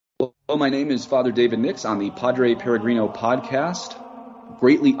Hello, my name is Father David Nix on the Padre Peregrino podcast.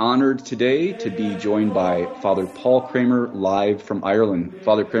 Greatly honored today to be joined by Father Paul Kramer live from Ireland.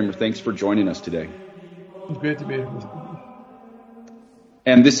 Father Kramer, thanks for joining us today. It's great to be here with you.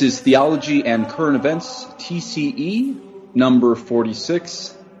 And this is Theology and Current Events, TCE, number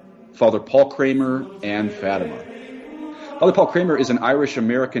 46, Father Paul Kramer and Fatima. Father Paul Kramer is an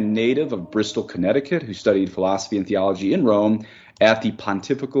Irish-American native of Bristol, Connecticut, who studied philosophy and theology in Rome at the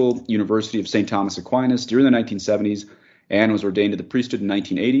Pontifical University of St. Thomas Aquinas during the 1970s and was ordained to the priesthood in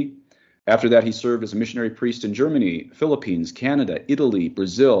 1980. After that, he served as a missionary priest in Germany, Philippines, Canada, Italy,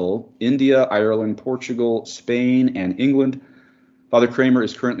 Brazil, India, Ireland, Portugal, Spain, and England. Father Kramer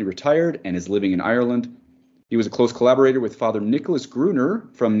is currently retired and is living in Ireland. He was a close collaborator with Father Nicholas Gruner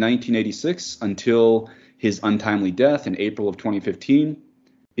from 1986 until his untimely death in April of 2015.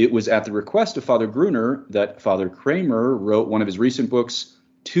 It was at the request of Father Gruner that Father Kramer wrote one of his recent books,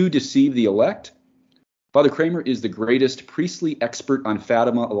 To Deceive the Elect. Father Kramer is the greatest priestly expert on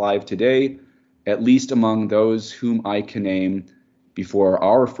Fatima alive today, at least among those whom I can name before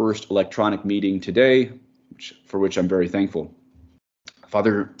our first electronic meeting today, for which I'm very thankful.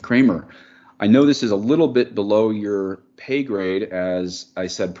 Father Kramer, I know this is a little bit below your pay grade, as I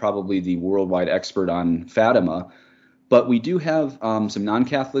said, probably the worldwide expert on Fatima, but we do have some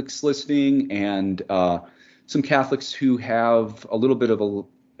non-Catholics listening and some Catholics who have a little bit of a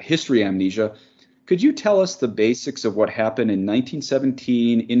history amnesia. Could you tell us the basics of what happened in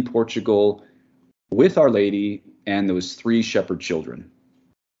 1917 in Portugal with Our Lady and those three shepherd children?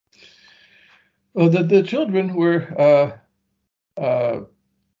 Well, the children were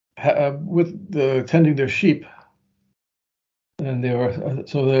tending their sheep, and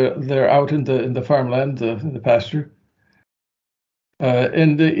they're out in the farmland, in the pasture.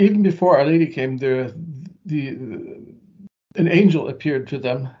 And even before Our Lady came, an angel appeared to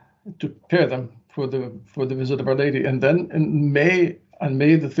them to prepare them for the visit of Our Lady. And then on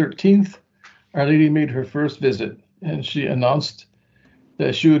May the 13th, Our Lady made her first visit, and she announced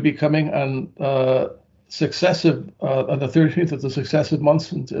that she would be coming on the 13th of the successive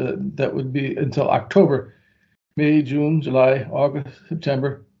months, and that would be until October, May, June, July, August,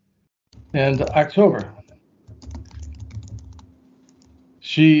 September, and October.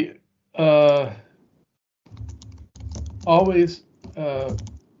 She always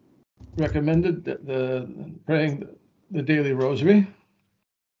recommended praying the daily rosary.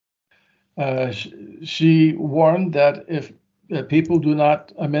 She warned that if people do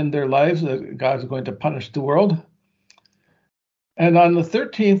not amend their lives, that God is going to punish the world. And on the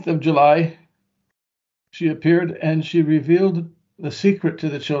 13th of July, she appeared and she revealed the secret to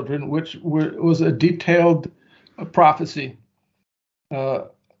the children, which was a detailed prophecy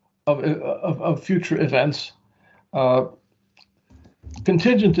of future events,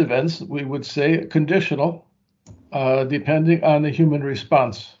 contingent events, we would say, conditional, depending on the human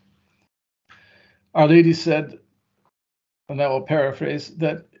response. Our Lady said, and I will paraphrase,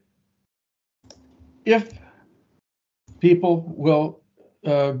 that if people will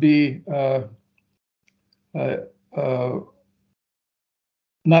be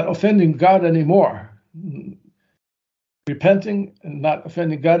not offending God anymore, repenting and not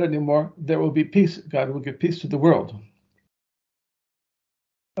offending God anymore, there will be peace. God will give peace to the world.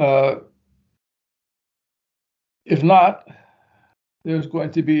 If not, there's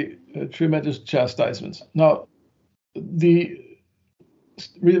going to be tremendous chastisements. Now, the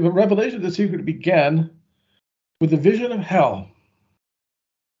revelation of the secret began with the vision of hell.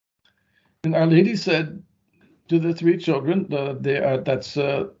 And Our Lady said to the three children, that's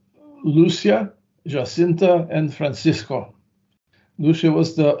Lucia, Jacinta, and Francisco. Lucia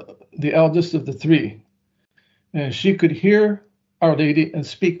was the eldest of the three, and she could hear Our Lady and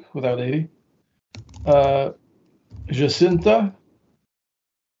speak with Our Lady. Jacinta,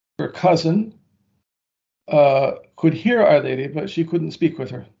 her cousin, could hear Our Lady, but she couldn't speak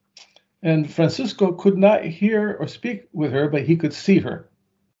with her. And Francisco could not hear or speak with her, but he could see her.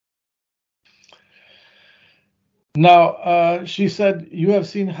 Now, she said, "You have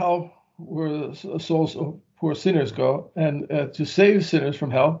seen how where the souls of poor sinners go, and to save sinners from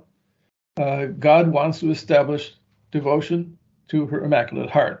hell, God wants to establish devotion to her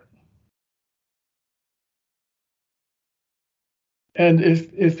Immaculate Heart. And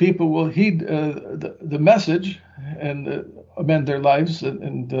if people will heed the message and amend their lives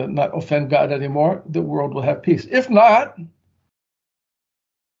and not offend God anymore, the world will have peace. If not,"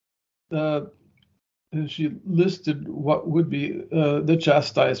 and she listed what would be the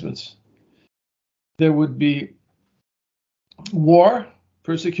chastisements. There would be war,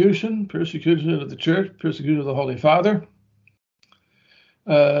 persecution of the church, persecution of the Holy Father,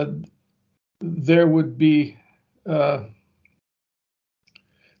 there would be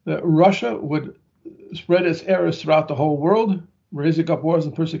Russia would spread its errors throughout the whole world, raising up wars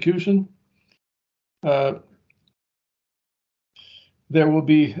and persecution. There will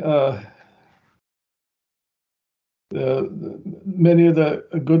be many of the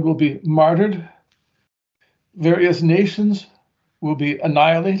good will be martyred. Various nations will be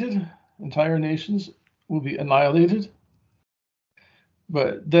annihilated. Entire nations will be annihilated.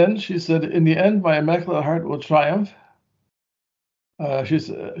 But then she said, in the end, my Immaculate Heart will triumph. She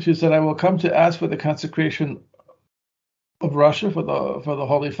said, I will come to ask for the consecration of Russia, for the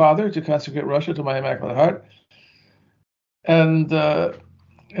Holy Father, to consecrate Russia to my Immaculate Heart. And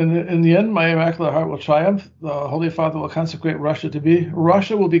in the end, my Immaculate Heart will triumph. The Holy Father will consecrate Russia to me.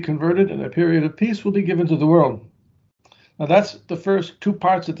 Russia will be converted, and a period of peace will be given to the world. Now, that's the first two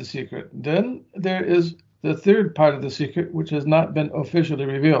parts of the secret. Then there is the third part of the secret, which has not been officially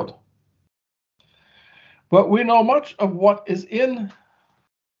revealed. But we know much of what is in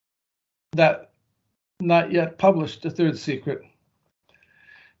that not yet published, the third secret,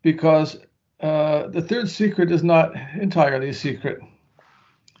 because the third secret is not entirely secret.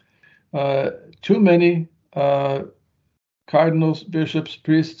 Too many cardinals, bishops,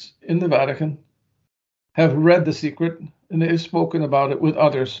 priests in the Vatican have read the secret, and they've spoken about it with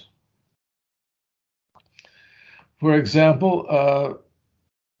others. For example,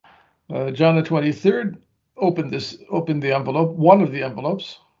 John the 23rd opened the envelope, one of the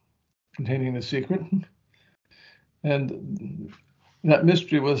envelopes containing the secret, and that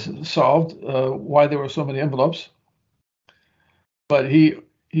mystery was solved, why there were so many envelopes. But he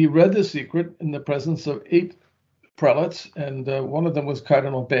read the secret in the presence of 8 prelates, and one of them was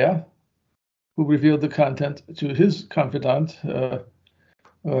Cardinal Bea, who revealed the content to his confidant,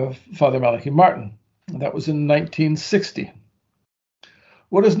 Father Malachi Martin. That was in 1960.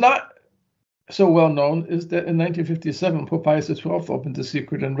 What is not so well known is that in 1957, Pope Pius XII opened the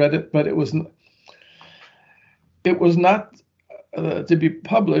secret and read it, but it was not to be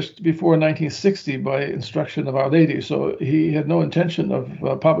published before 1960 by instruction of Our Lady, so he had no intention of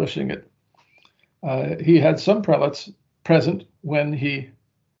publishing it. He had some prelates present when he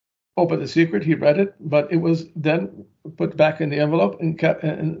opened the secret. He read it, but it was then put back in the envelope and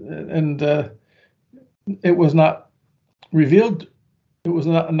it was not revealed. It was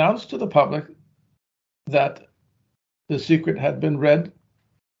not announced to the public that the secret had been read.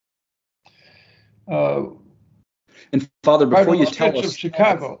 And Father, before you tell us,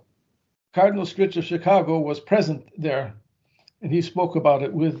 Cardinal Stritch of Chicago was present there, and he spoke about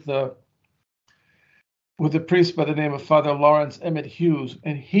it with a priest by the name of Father Lawrence Emmett Hughes,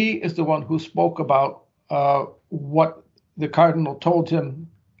 and he is the one who spoke about what the cardinal told him,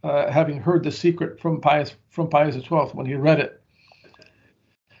 having heard the secret from Pius XII when he read it.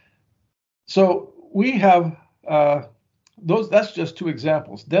 So we have those. That's just 2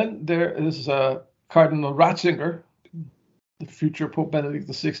 examples. Then there is Cardinal Ratzinger, the future Pope Benedict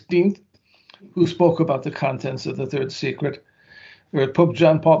XVI, who spoke about the contents of the third secret. There was Pope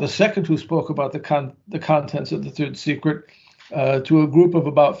John Paul II, who spoke about the contents of the third secret to a group of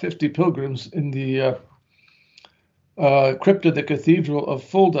about 50 pilgrims in the crypt of the Cathedral of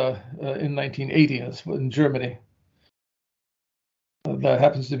Fulda in 1980 in Germany. That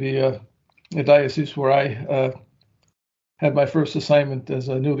happens to be a diocese where I had my first assignment as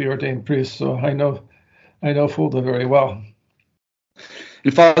a newly ordained priest, so I know Fulda very well.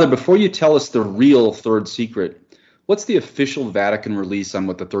 And Father, before you tell us the real third secret, what's the official Vatican release on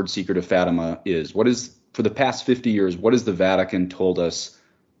what the third secret of Fatima is? What is, for the past 50 years, what has the Vatican told us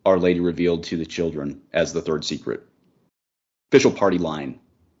Our Lady revealed to the children as the third secret? Official party line.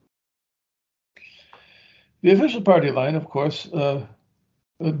 The official party line, of course,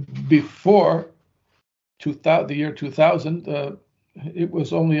 before the year 2000, it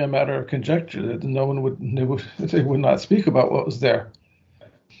was only a matter of conjecture that they would not speak about what was there.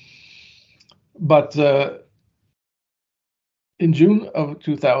 But in June of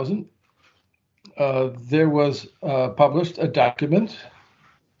 2000, there was published a document,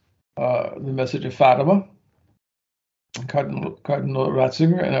 the Message of Fatima, Cardinal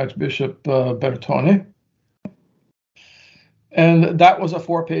Ratzinger and Archbishop Bertone. And that was a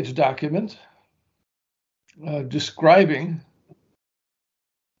 4-page document describing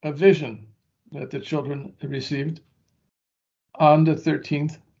a vision that the children received on the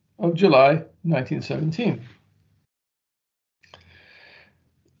 13th of July, 1917.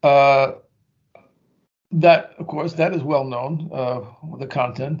 That, of course, that is well known, the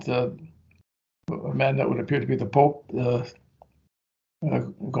content. A man that would appear to be the Pope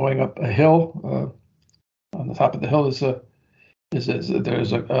going up a hill. On the top of the hill is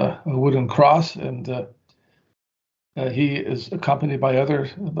there's a wooden cross, and he is accompanied by other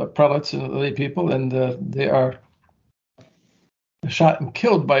prelates and lay people, and they are shot and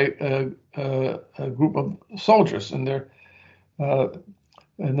killed by a group of soldiers, and they're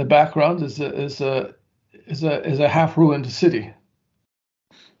in the background is a half-ruined city.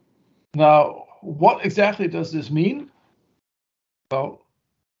 Now, what exactly does this mean? Well,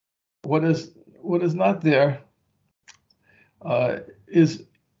 what is not there is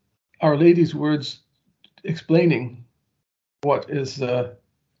Our Lady's words explaining what is the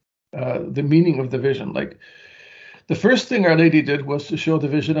meaning of the vision. Like, the first thing Our Lady did was to show the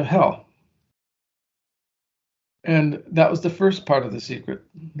vision of hell. And that was the first part of the secret.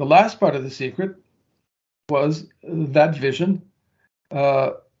 The last part of the secret was that vision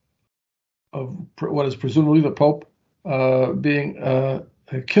of what is presumably the Pope being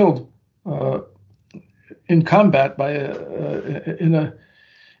killed in combat by in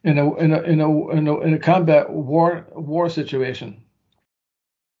a combat war situation.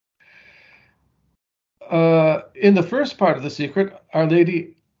 In the first part of the secret, Our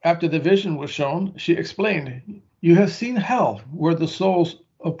Lady, after the vision was shown, she explained, "You have seen hell, where the souls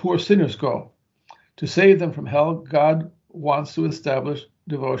of poor sinners go. To save them from hell, God wants to establish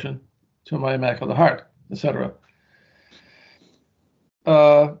devotion to my Immaculate Heart," etc.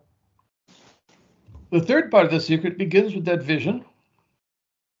 The third part of the secret begins with that vision,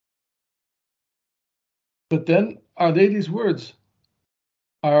 but then Our Lady's words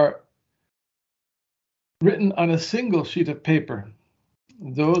are written on a single sheet of paper.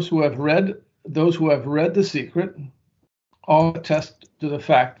 Those who have read the secret all attest to the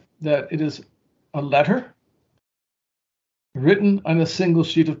fact that it is a letter written on a single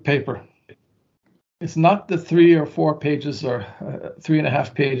sheet of paper. It's not the 3 or 4 pages or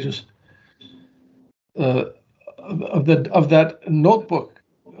 3.5 pages of that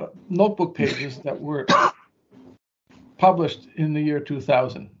notebook pages that were published in the year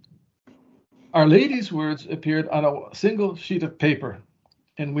 2000. Our Lady's words appeared on a single sheet of paper,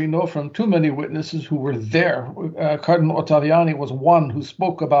 and we know from too many witnesses who were there. Cardinal Ottaviani was one who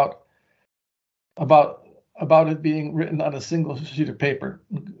spoke about it being written on a single sheet of paper.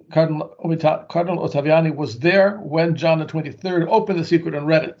 Cardinal Ottaviani was there when John the 23rd opened the secret and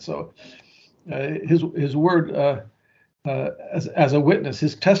read it. So his word as a witness,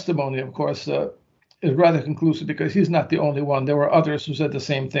 his testimony, of course, is rather conclusive, because he's not the only one. There were others who said the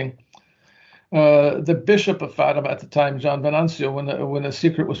same thing. The Bishop of Fatima at the time, John Venancio, when the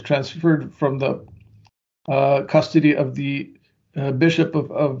secret was transferred from the custody of the Bishop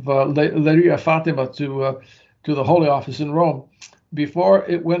of Leiria Fatima to the Holy Office in Rome, before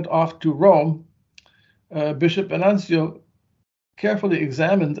it went off to Rome, Bishop Venancio carefully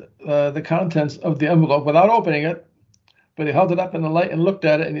examined the contents of the envelope without opening it, but he held it up in the light and looked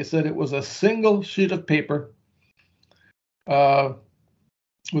at it, and he said it was a single sheet of paper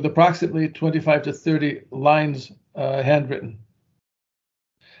with approximately 25 to 30 lines handwritten.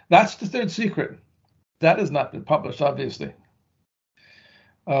 That's the third secret. That has not been published, obviously.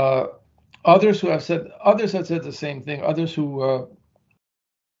 Others have said the same thing. Others who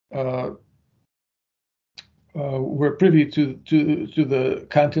were privy to the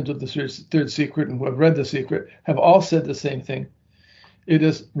content of the third secret and who have read the secret have all said the same thing. It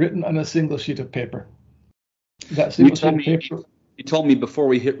is written on a single sheet of paper. That single sheet of paper. You told me before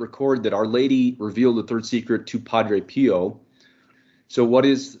we hit record that Our Lady revealed the third secret to Padre Pio. So what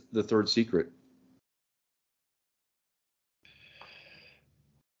is the third secret?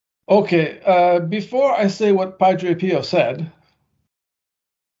 Okay, before I say what Padre Pio said,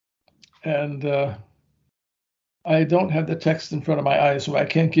 and I don't have the text in front of my eyes, so I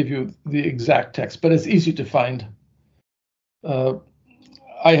can't give you the exact text, but it's easy to find.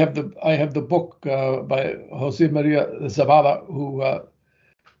 I have the book by Jose Maria Zavala,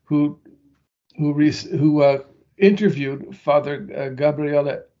 who interviewed Father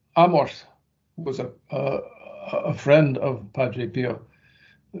Gabriele Amorth, who was a friend of Padre Pio.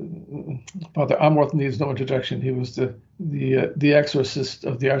 Father Amorth needs no introduction. He was the exorcist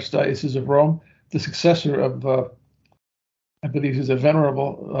of the Archdiocese of Rome, the successor of I believe he's a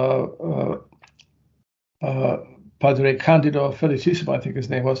venerable Padre Candido Felicissimo, I think his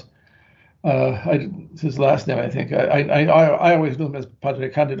name was. His last name, I think. I always knew him as Padre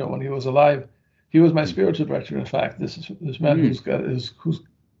Candido when he was alive. He was my spiritual director, in fact. This man whose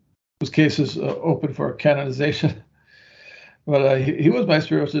case is open for canonization. But he was my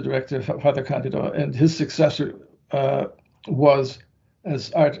spiritual director, Father Candido, and his successor was,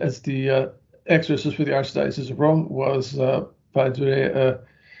 as the exorcist for the Archdiocese of Rome, was Padre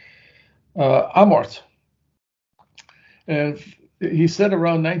Amorth. And he said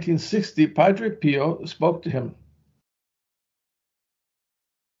around 1960, Padre Pio spoke to him.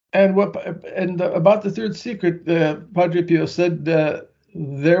 And about the third secret, Padre Pio said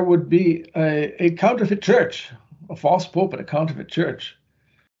there would be a counterfeit church, a false pope and a counterfeit church.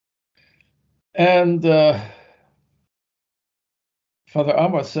 And Father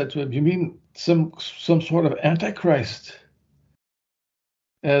Amos said to him, "You mean some sort of antichrist?"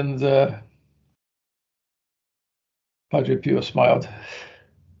 And Padre Pio smiled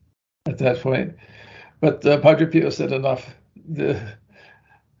at that point. But Padre Pio said, "Enough.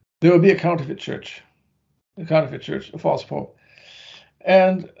 There will be a counterfeit church, a false pope."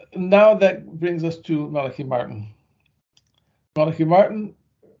 And now that brings us to Malachi Martin. Malachi Martin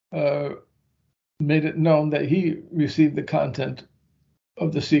made it known that he received the content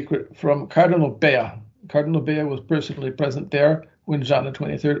of the secret from Cardinal Bea. Cardinal Bea was personally present there when John the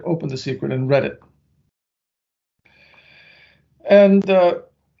 23rd opened the secret and read it. And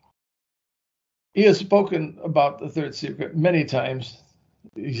he has spoken about the third secret many times.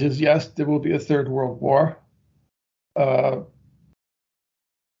 He says, yes, there will be a third world war.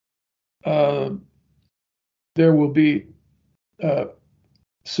 There will be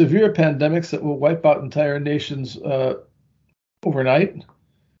severe pandemics that will wipe out entire nations overnight,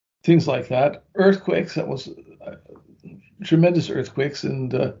 things like that. Earthquakes, that was tremendous earthquakes,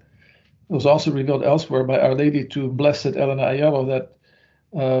 and it was also revealed elsewhere by Our Lady to Blessed Elena Aiello that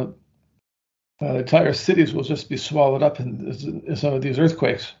entire cities will just be swallowed up in some of these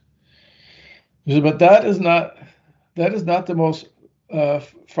earthquakes. But that is not the most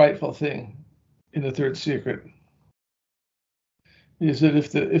frightful thing in the third secret. He said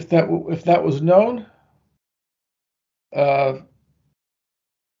if that was known,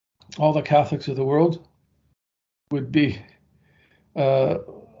 all the Catholics of the world would be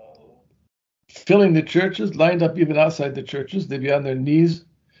filling the churches, lined up even outside the churches. They'd be on their knees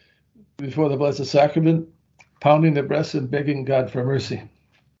before the Blessed Sacrament, pounding their breasts and begging God for mercy.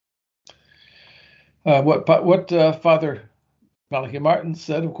 What Father Malachi Martin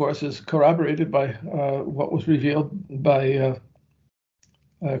said, of course, is corroborated by what was revealed by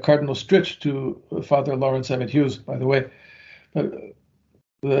Cardinal Stritch to Father Lawrence Emmett Hughes, by the way. But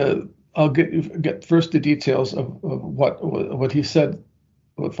I'll get first the details of what he said,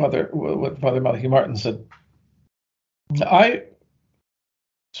 what Father Malachi Martin said. I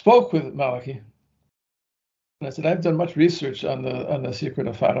spoke with Malachi, and I said, I've done much research on the secret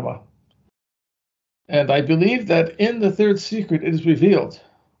of Fatima. And I believe that in the third secret it is revealed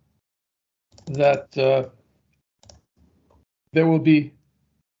that there will be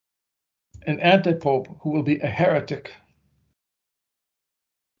an anti-pope who will be a heretic.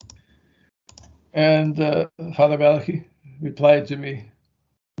 And Father Malachi replied to me,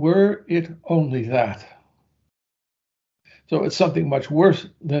 were it only that. So it's something much worse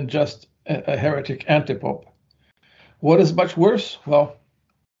than just a heretic anti-pope. What is much worse? Well,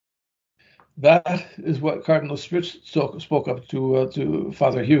 that is what Cardinal Stritch spoke of to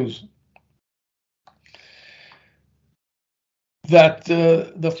Father Hughes. That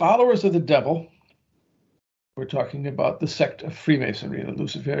the followers of the devil, we're talking about the sect of Freemasonry, the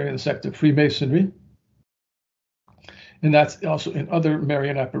Luciferian sect of Freemasonry, and that's also in other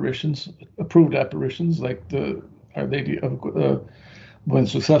Marian apparitions, approved apparitions, like the Our Lady of Buen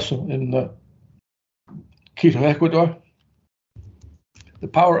Suceso in Quito, Ecuador. The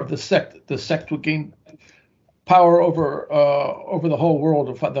power of the sect would gain power over the whole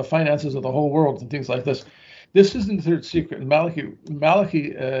world, the finances of the whole world, and things like this. This is in the third secret. And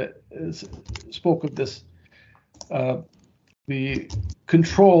Malachi spoke of this, the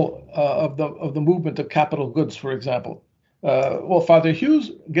control of the movement of capital goods, for example. Well, Father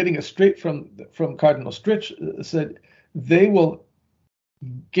Hughes, getting it straight from Cardinal Stritch, said they will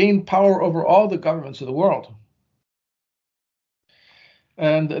gain power over all the governments of the world.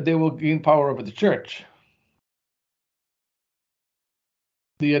 And they will gain power over the church,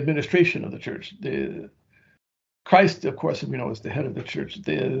 the administration of the church. Christ, of course, we know, is the head of the church.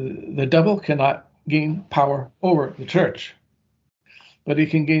 The devil cannot gain power over the church, but he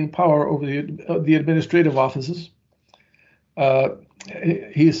can gain power over the administrative offices.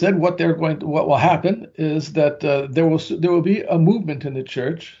 He said what will happen is that there will be a movement in the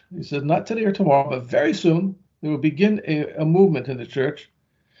church. He said not today or tomorrow, but very soon there will begin a movement in the church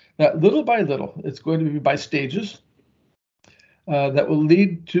that little by little, it's going to be by stages, that will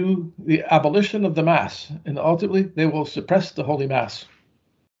lead to the abolition of the Mass. And ultimately, they will suppress the Holy Mass.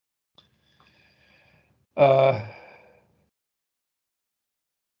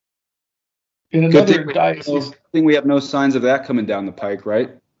 In another diocese, I think we have no signs of that coming down the pike,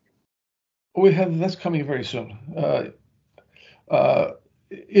 right? That's coming very soon.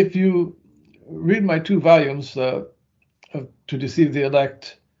 If you read my 2 volumes To Deceive the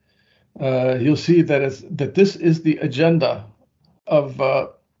Elect, you'll see that this is the agenda of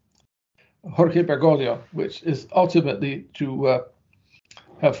Jorge Bergoglio, which is ultimately to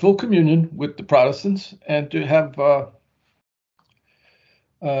have full communion with the Protestants and to have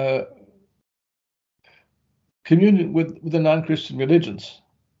communion with the non-Christian religions.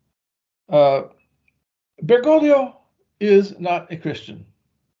 Bergoglio is not a Christian,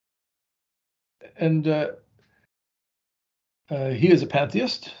 and he is a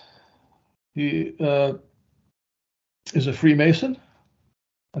pantheist. He is a Freemason.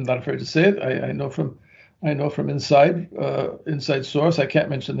 I'm not afraid to say it. I know from inside source. I can't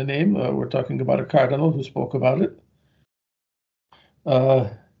mention the name. We're talking about a cardinal who spoke about it,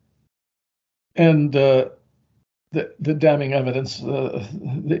 and the damning evidence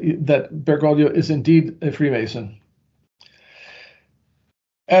that Bergoglio is indeed a Freemason.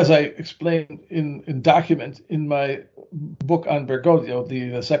 As I explained in document in my book on Bergoglio,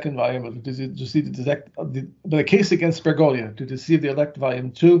 the second volume of the Case Against Bergoglio, To Deceive the Elect, Volume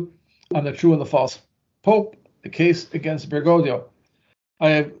 2, on the True and the False Pope, the Case Against Bergoglio, I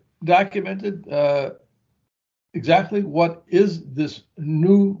have documented exactly what is this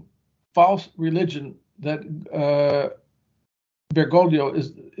new false religion that Bergoglio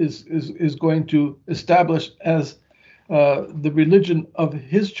is going to establish as the religion of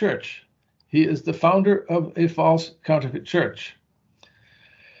his church. He is the founder of a false counterfeit church.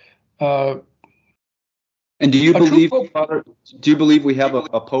 And do you believe, Father? Do you believe we have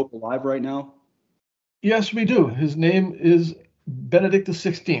a pope alive right now? Yes, we do. His name is Benedict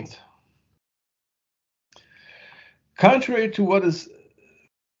XVI. Contrary to what is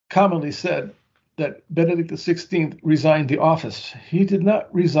commonly said, that Benedict XVI resigned the office. He did not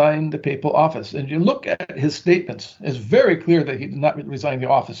resign the papal office. And you look at his statements, it's very clear that he did not resign the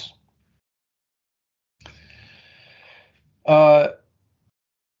office.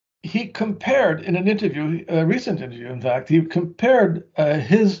 He compared in an interview, a recent interview, in fact, he compared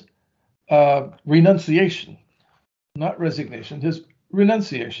his renunciation, not resignation, his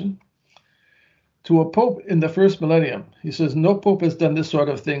renunciation to a pope in the first millennium. He says, no pope has done this sort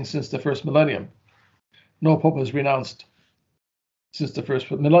of thing since the first millennium. No pope has renounced since the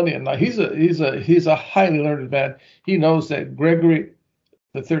first millennium. Now he's a highly learned man. He knows that Gregory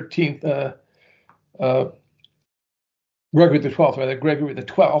the 13th, Gregory the 12th, rather Gregory the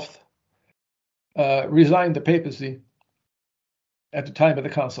 12th, resigned the papacy at the time of the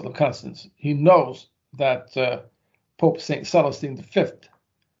Council of Constance. He knows that Pope Saint Celestine V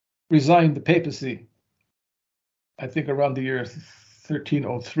resigned the papacy, I think around the year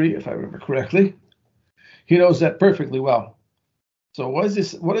 1303, if I remember correctly. He knows that perfectly well. So what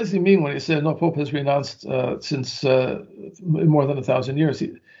does he mean when he says no pope has renounced since more than 1,000 years?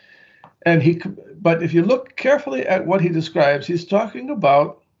 But if you look carefully at what he describes, he's talking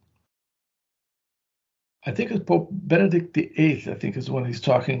about, I think it's Pope Benedict VIII, I think is the one he's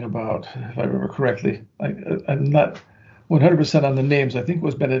talking about, if I remember correctly. I'm not 100% on the names. I think it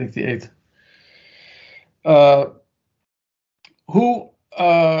was Benedict VIII. Who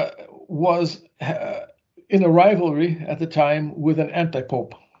was in a rivalry at the time with an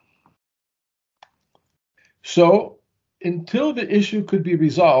anti-pope. So until the issue could be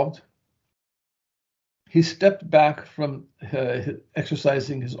resolved, he stepped back from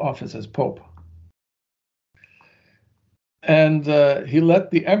exercising his office as pope. And he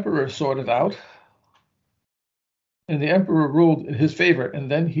let the emperor sort it out. And the emperor ruled in his favor. And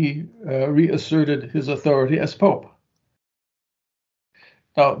then he reasserted his authority as pope.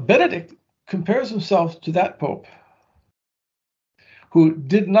 Now, Benedict compares himself to that pope who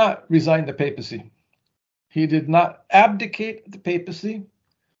did not resign the papacy. He did not abdicate the papacy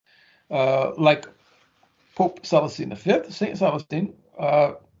like Pope Celestine V, Saint Celestine.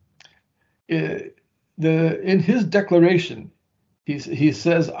 In his declaration, he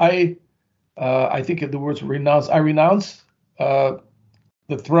says, I think the words renounce. I renounce the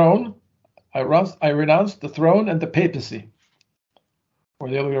throne. I renounce the throne and the papacy. Or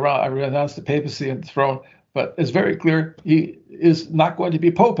the other way around, I renounce the papacy and the throne. But it's very clear he is not going to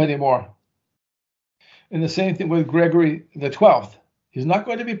be pope anymore. And the same thing with Gregory the 12th. He's not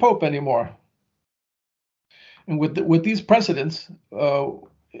going to be pope anymore. And with these precedents,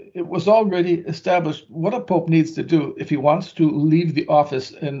 it was already established what a pope needs to do if he wants to leave the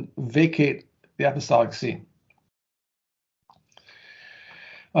office and vacate the apostolic see.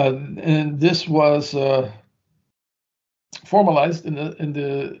 And this was formalized in the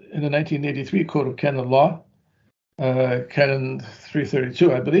 1983 Code of Canon Law, Canon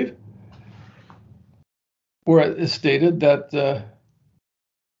 332, I believe. where it is stated that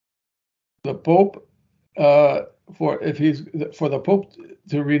the Pope, for the Pope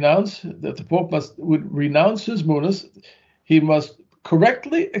to renounce, that the Pope would renounce his munus, he must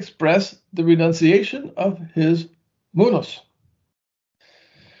correctly express the renunciation of his munus.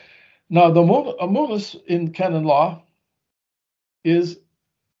 Now, a munus in canon law is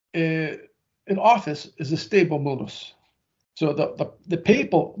an office is a stable munus. So the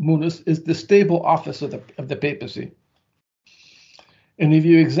papal munus is the stable office of the papacy. And if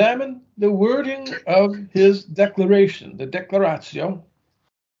you examine the wording of his declaration, the declaratio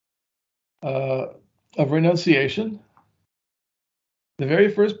of renunciation, the very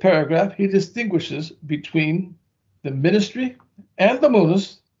first paragraph, he distinguishes between the ministry and the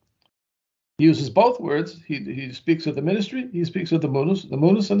munus. He uses both words. He speaks of the ministry, he speaks of the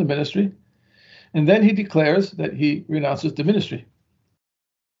munus and the ministry. And then he declares that he renounces the ministry.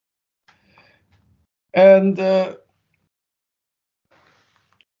 And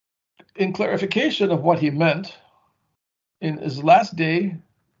in clarification of what he meant, in his last day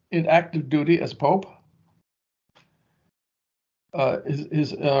in active duty as Pope, or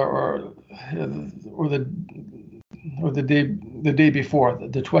the day before,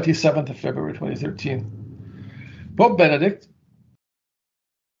 the 27th of February 2013, Pope Benedict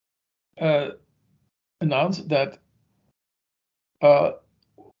announced that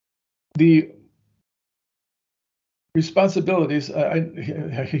the responsibilities.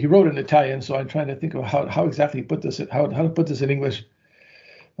 He wrote in Italian, so I'm trying to think of how exactly put this. How to put this in English.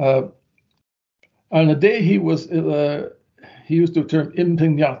 On the day he used the term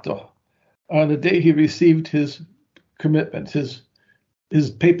impegnato. On the day he received his commitment, his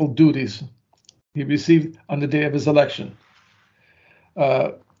papal duties, he received on the day of his election.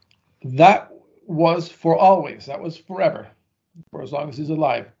 That was for always. That was forever, for as long as he's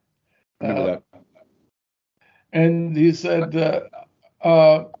alive. Remember that. And he said,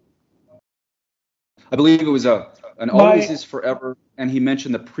 I believe it was an always is forever, and he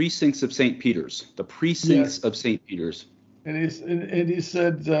mentioned the precincts of St. Peter's. The precincts of St. Peter's. And he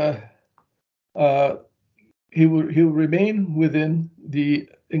said he will remain within the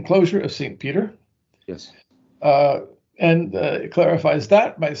enclosure of St. Peter. Yes. And clarifies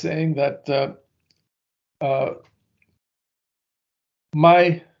that by saying that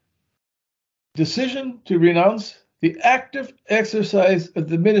my decision to renounce the active exercise of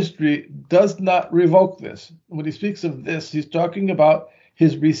the ministry does not revoke this. When he speaks of this, he's talking about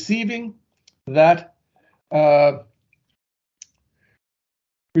his receiving that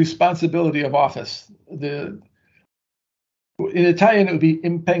responsibility of office. In Italian, it would be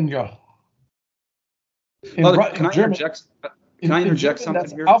impegno. Can I interject something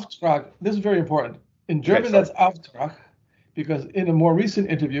that's here? Auftrag. This is very important. In German, Okay, that's Auftrag, because in a more recent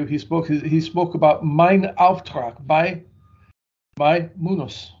interview, he spoke about mein Auftrag, my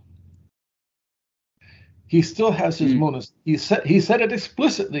munus. He still has his munus. He said it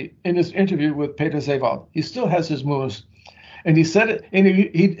explicitly in his interview with Peter Sewald. He still has his munus. And he said it, and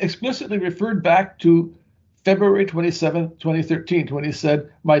he explicitly referred back to February 27, 2013, when he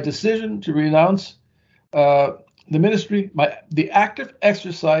said, my decision to renounce the ministry, the active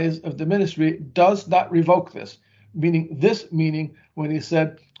exercise of the ministry does not revoke this. Meaning when he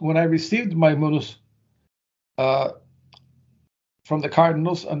said, when I received my munus from the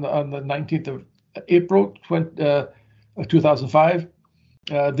cardinals on the 19th of April 2005,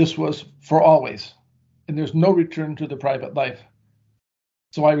 this was for always. And there's no return to the private life.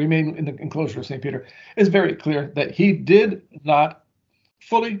 So I remain in the enclosure of St. Peter. It's very clear that he did not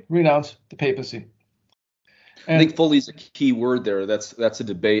fully renounce the papacy. I think fully is a key word there. That's a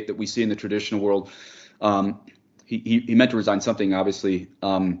debate that we see in the traditional world. He meant to resign something, obviously.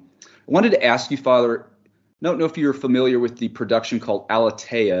 I wanted to ask you, Father, I don't know if you're familiar with the production called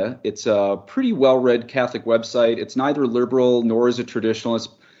Aletheia. It's a pretty well-read Catholic website. It's neither liberal nor is it traditional. It's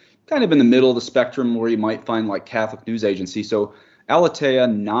kind of in the middle of the spectrum where you might find like Catholic News Agency. So Aletheia,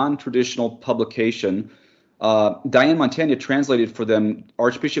 non-traditional publication. Diane Montagna translated for them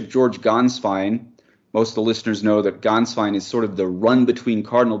Archbishop George Gonsfine. Most of the listeners know that Gonsfine is sort of the run-between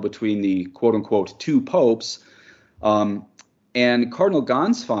cardinal between the quote-unquote two popes. And Cardinal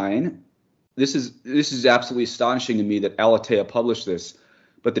Gonsfine, this is absolutely astonishing to me that Aletheia published this.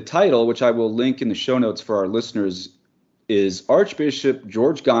 But the title, which I will link in the show notes for our listeners, is Archbishop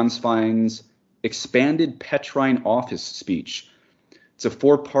George Gonsfine's Expanded Petrine Office Speech. It's a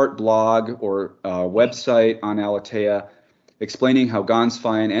 4-part blog or website on Aletheia explaining how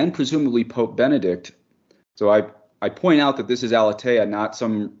Gonsfine and presumably Pope Benedict. So I point out that this is Aletheia, not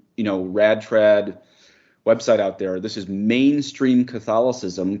some rad trad website out there. This is mainstream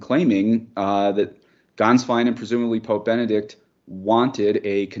Catholicism claiming that Gonswein and presumably Pope Benedict wanted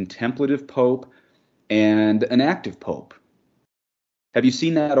a contemplative pope and an active pope. Have you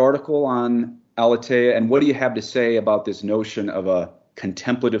seen that article on Aletheia? And what do you have to say about this notion of a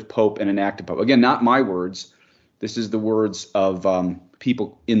contemplative pope and an active pope? Again, not my words. This is the words of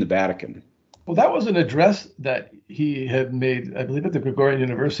people in the Vatican. Well, that was an address that he had made, I believe, at the Gregorian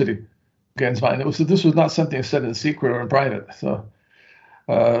University, Genswein. This was not something said in secret or in private. So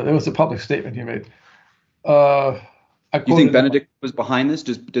it was a public statement he made. You think Benedict was behind this?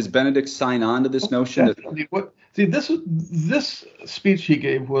 Does Benedict sign on to this notion? This speech he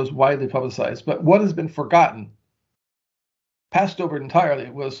gave was widely publicized, but what has been forgotten, passed over entirely,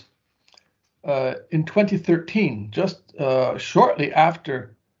 was in 2013, just shortly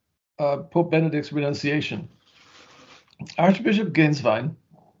after Pope Benedict's renunciation, Archbishop Genswein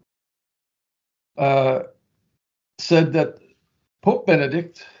said that Pope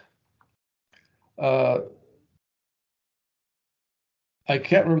Benedict, I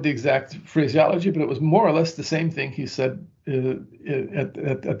can't remember the exact phraseology, but it was more or less the same thing he said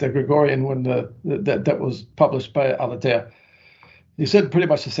at the Gregorian when that was published by Aletheia. He said pretty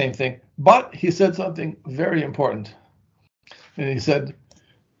much the same thing, but he said something very important. And he said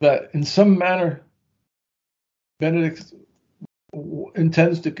that in some manner, Benedict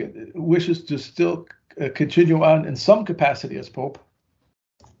wishes to still continue on in some capacity as Pope.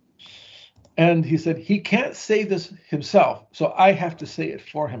 And he said, he can't say this himself, so I have to say it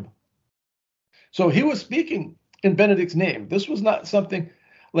for him. So he was speaking in Benedict's name. This was not something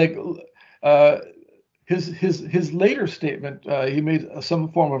like his later statement. He made some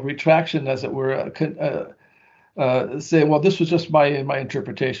form of retraction, as it were, saying, well, this was just my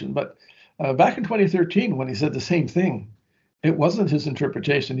interpretation. But back in 2013, when he said the same thing, it wasn't his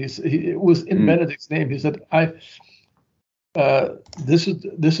interpretation. It was in Benedict's name. He said, this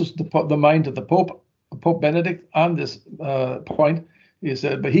is the mind of the Pope Benedict on this point. He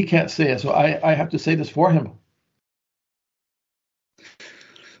said, but he can't say it, so I have to say this for him.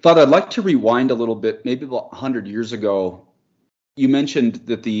 Father, I'd like to rewind a little bit, maybe about 100 years ago. You mentioned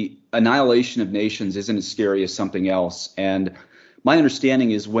that the annihilation of nations isn't as scary as something else. And my understanding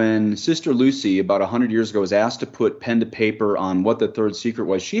is when Sister Lucy, about 100 years ago, was asked to put pen to paper on what the third secret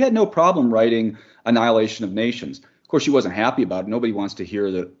was, she had no problem writing annihilation of nations. Of course, she wasn't happy about it. Nobody wants to hear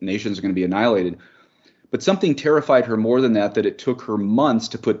that nations are going to be annihilated. But something terrified her more than that it took her months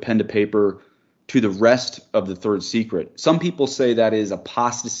to put pen to paper to the rest of the third secret. Some people say that is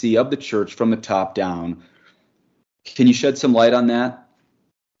apostasy of the church from the top down. Can you shed some light on that?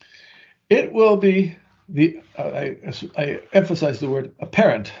 It will be I emphasize the word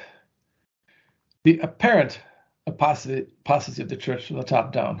apparent. The apparent apostasy of the church from the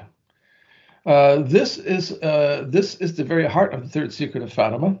top down. This is the very heart of the third secret of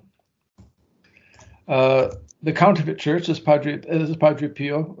Fatima. The counterfeit church, as Padre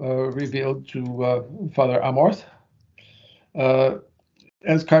Pio revealed to Father Amorth,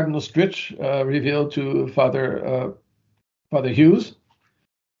 as Cardinal Stritch revealed to Father Hughes,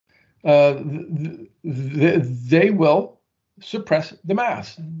 they will suppress the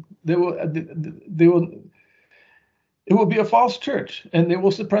Mass. They will. It will be a false church, and they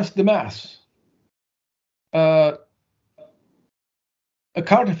will suppress the Mass. A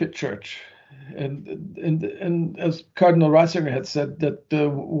counterfeit church. And as Cardinal Ratzinger had said, that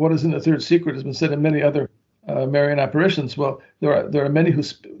what is in the third secret has been said in many other Marian apparitions. Well, there are many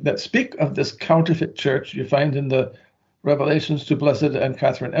that speak of this counterfeit church. You find in the Revelations to Blessed Anne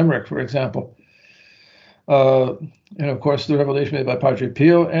Catherine Emmerich, for example, and of course the revelation made by Padre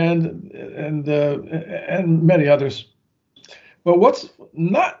Pio and many others. But what's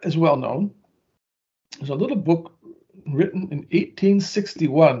not as well known is a little book written in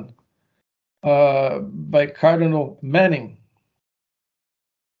 1861. By Cardinal Manning,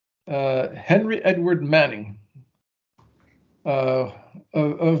 Henry Edward Manning, a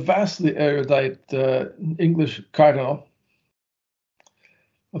vastly erudite English cardinal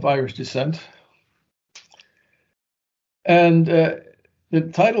of Irish descent. And the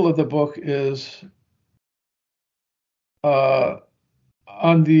title of the book is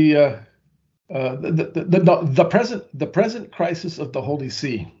on the present crisis of the Holy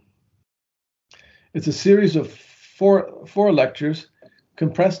See. It's a series of four lectures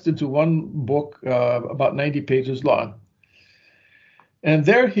compressed into one book, about 90 pages long. And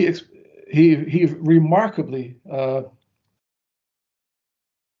there he remarkably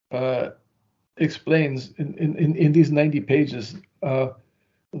explains in these 90 pages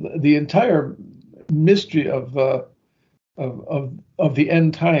the entire mystery of the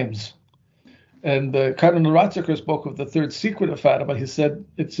end times. And Cardinal Ratzinger spoke of the third secret of Fatima. He said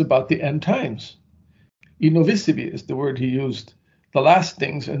it's about the end times. innovisibi is the word he used, the last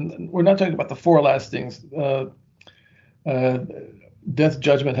things, and we're not talking about the four last things, death,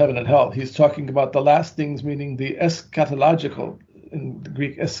 judgment, heaven, and hell. He's talking about the last things, meaning the eschatological. In the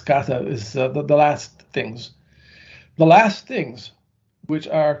Greek, eschata is the last things. The last things, which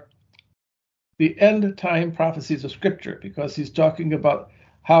are the end time prophecies of Scripture, because he's talking about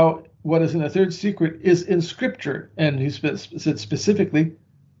how what is in the third secret is in Scripture, and he said specifically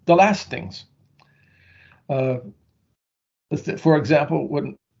the last things. For example,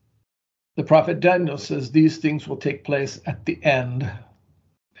 when the prophet Daniel says these things will take place at the end,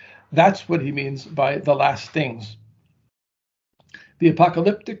 that's what he means by the last things. The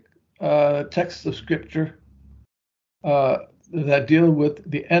apocalyptic texts of Scripture that deal with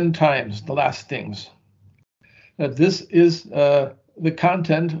the end times, the last things. That this is the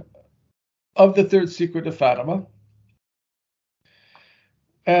content of the third secret of Fatima,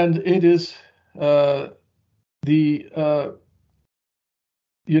 and it is the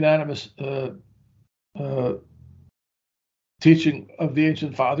unanimous teaching of the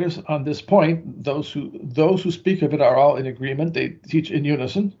ancient fathers on this point. Those who speak of it are all in agreement. They teach in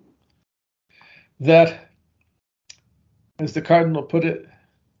unison that, as the cardinal put it,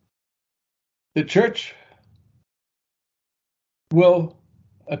 the church will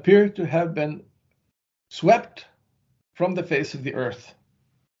appear to have been swept from the face of the earth.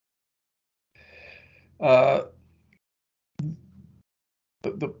 The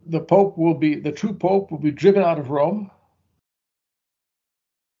Pope will be, the true Pope will be driven out of Rome.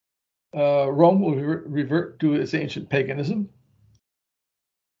 Rome will revert to its ancient paganism.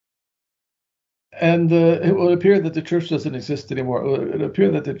 And it will appear that the church doesn't exist anymore. It will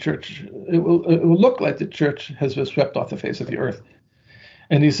appear that it will look like the church has been swept off the face of the earth.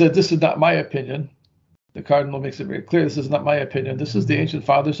 And he said, this is not my opinion. The cardinal makes it very clear, this is not my opinion. This is the ancient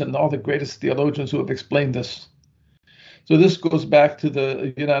fathers and all the greatest theologians who have explained this. So this goes back to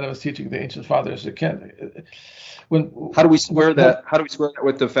the unanimous teaching of the ancient fathers. How do we square that? How do we square that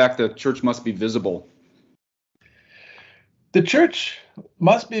with the fact that church must be visible? The church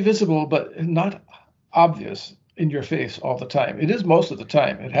must be visible, but not obvious in your face all the time. It is most of the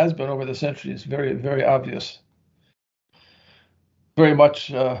time. It has been over the centuries. Very, very obvious. Very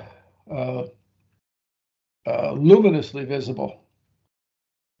much luminously visible.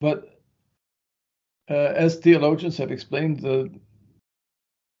 But as theologians have explained,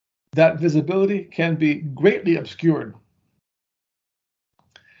 that visibility can be greatly obscured.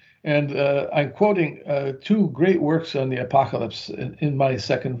 And I'm quoting two great works on the Apocalypse in my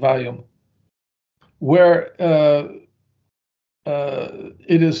second volume, where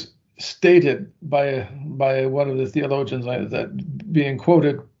it is stated by one of the theologians that being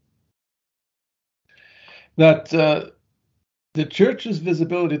quoted that the church's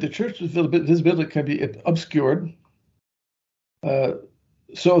visibility can be obscured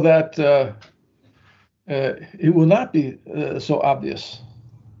so that it will not be so obvious.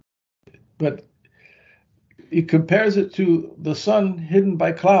 But he compares it to the sun hidden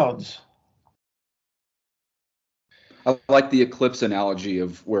by clouds. I like the eclipse analogy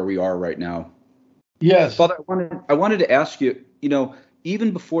of where we are right now. Yes. Father, I wanted to ask you,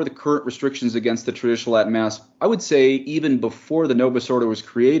 even before the current restrictions against the traditional Latin Mass, I would say even before the Novus Ordo was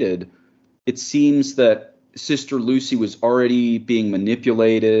created, it seems that Sister Lucy was already being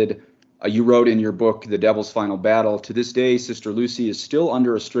manipulated. You wrote in your book, The Devil's Final Battle, to this day, Sister Lucy is still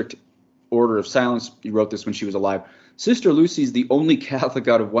under a strict order of silence. You wrote this when she was alive. Sister Lucy is the only Catholic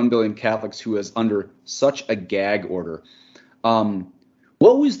out of 1 billion Catholics who is under such a gag order.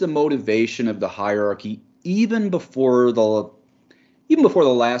 What was the motivation of the hierarchy even before the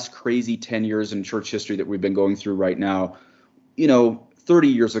last crazy 10 years in church history that we've been going through right now? 30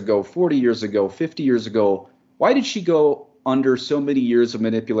 years ago, 40 years ago, 50 years ago, why did she go under so many years of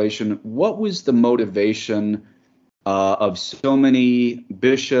manipulation? What was the motivation of so many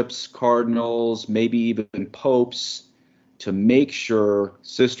bishops, cardinals, maybe even popes to make sure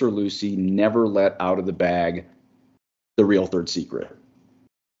Sister Lucy never let out of the bag the real third secret?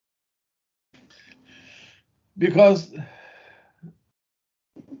 Because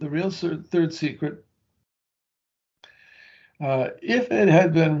the real third secret, if it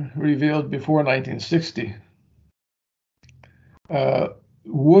had been revealed before 1960,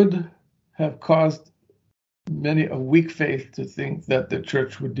 would have caused many of weak faith to think that the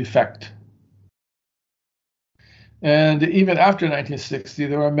church would defect. And even after 1960,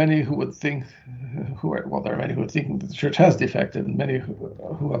 there are many who would think, there are many who would think that the church has defected, and many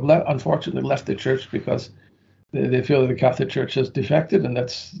who have unfortunately left the church because they feel that the Catholic Church has defected, and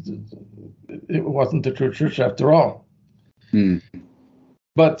it wasn't the true church after all.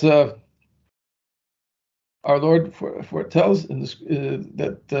 But our Lord foretells in this,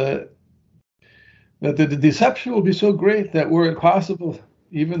 that the deception will be so great that were it possible,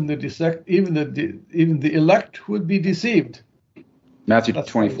 even the elect would be deceived. Matthew That's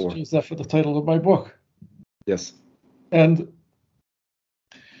 24. That's that for the title of my book. Yes. And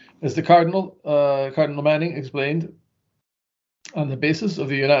as the Cardinal Manning explained, on the basis of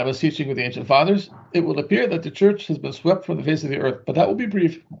the unanimous teaching of the ancient fathers, it will appear that the church has been swept from the face of the earth, but that will be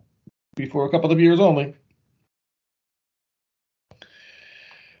brief, for a couple of years only.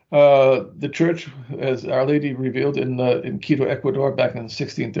 The church, as Our Lady revealed in Quito, Ecuador, back in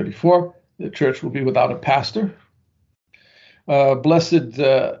 1634, the church will be without a pastor. Blessed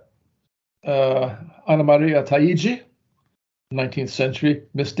Ana Maria Taigi, 19th century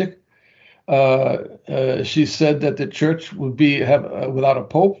mystic, she said that the church would be without a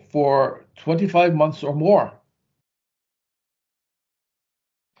pope for 25 months or more.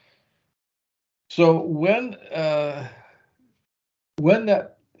 So when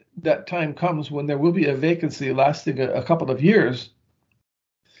that time comes, when there will be a vacancy lasting a couple of years,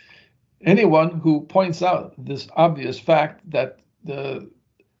 anyone who points out this obvious fact that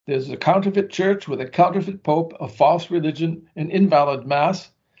there's a counterfeit church with a counterfeit pope, a false religion, an invalid mass,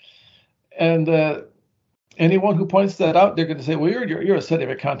 and anyone who points that out, they're going to say, well, you're a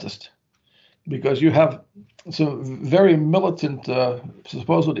sedevacantist, because you have some very militant,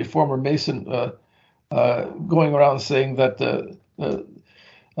 supposedly former Mason, going around saying that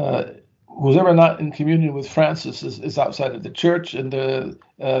who's ever not in communion with Francis is outside of the church, and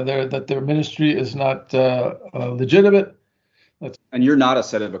that their ministry is not legitimate. And you're not a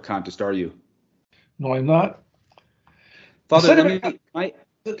sedevacantist, are you? No, I'm not. Father,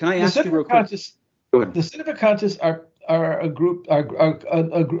 can I ask you real quick? Go ahead. The sedevacantists are a group,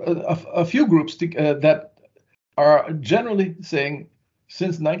 a few groups that are generally saying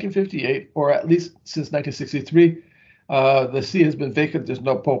since 1958, or at least since 1963, the see has been vacant. There's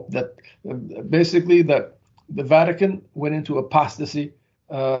no pope. That basically that the Vatican went into apostasy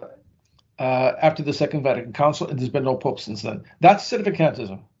after the Second Vatican Council, and there's been no pope since then. That's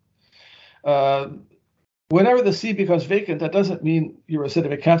sedevacantism. Whenever the see becomes vacant, that doesn't mean you're a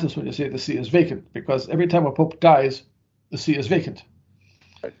sedevacantist when you say the see is vacant, because every time a pope dies, the see is vacant.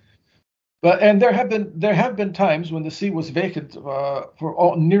 Right. And there have been times when the see was vacant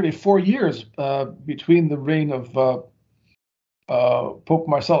for nearly 4 years between the reign of Pope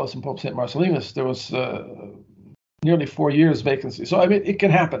Marcellus and Pope St. Marcellinus. There was nearly 4 years vacancy. So I mean, it can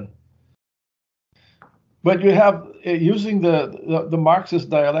happen. But you have, using the Marxist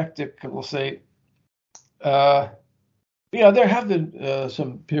dialectic, we'll say, there have been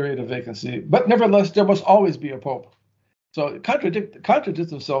some period of vacancy, but nevertheless, there must always be a pope. So it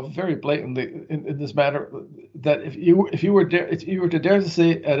contradicts himself very blatantly in this matter. That if you were to dare to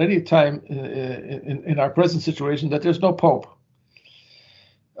say at any time in our present situation that there's no pope,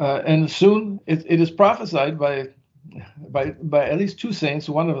 and soon it is prophesied by at least two saints.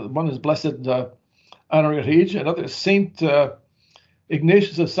 One is Blessed Honorary Rege, another is Saint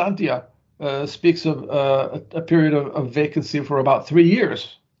Ignatius of Santia. Speaks of a period of vacancy for about 3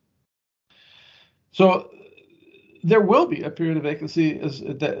 years. So there will be a period of vacancy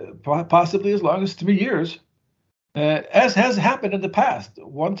possibly as long as 3 years, as has happened in the past.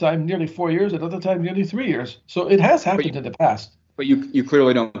 One time nearly 4 years, another time nearly 3 years. So it has happened in the past. But you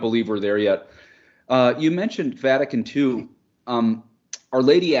clearly don't believe we're there yet. You mentioned Vatican II. Our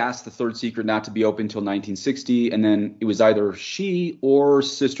Lady asked the Third Secret not to be open until 1960, and then it was either she or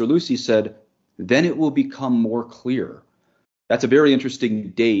Sister Lucy said, then it will become more clear. That's a very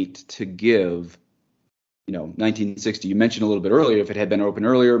interesting date to give, 1960. You mentioned a little bit earlier, if it had been open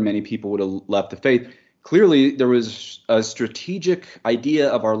earlier, many people would have left the faith. Clearly, there was a strategic idea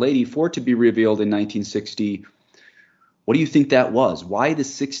of Our Lady for it to be revealed in 1960. What do you think that was? Why the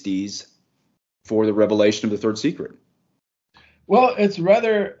 60s for the revelation of the Third Secret? Well, it's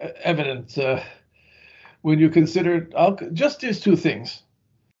rather evident when you consider just these two things.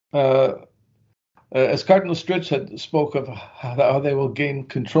 As Cardinal Stritch had spoke of how they will gain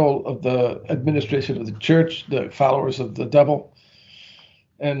control of the administration of the church, the followers of the devil,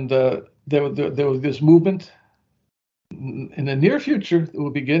 and there was this movement in the near future. It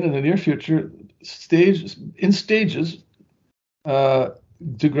will begin in the near future, stages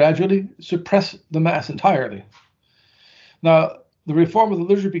to gradually suppress the Mass entirely. Now, the reform of the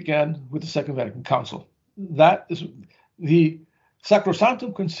liturgy began with the Second Vatican Council. That is the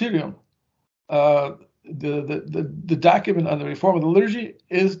Sacrosanctum Concilium. The document on the reform of the liturgy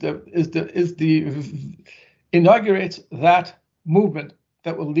inaugurates that movement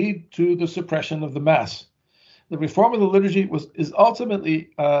that will lead to the suppression of the Mass. The reform of the liturgy is ultimately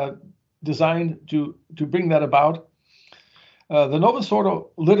designed to bring that about. The Novus Ordo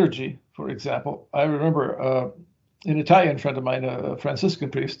liturgy, for example, I remember an Italian friend of mine, a Franciscan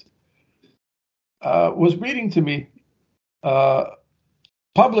priest, was reading to me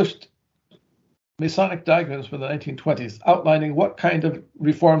published Masonic documents from the 1920s outlining what kind of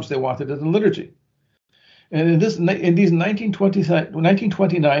reforms they wanted in the liturgy. And in these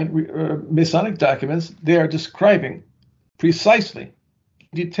 1929 Masonic documents, they are describing precisely,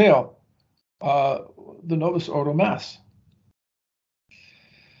 in detail, the Novus Ordo Mass.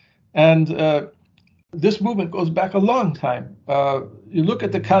 And this movement goes back a long time. You look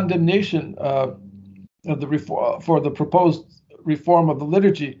at the condemnation of the for the proposed reform of the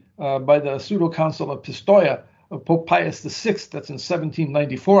liturgy by the Pseudo Council of Pistoia of Pope Pius VI. That's in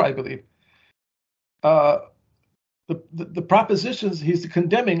 1794, I believe. The propositions he's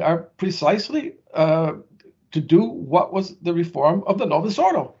condemning are precisely to do what was the reform of the Novus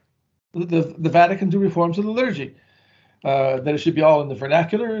Ordo, the Vatican II reforms of the liturgy. That it should be all in the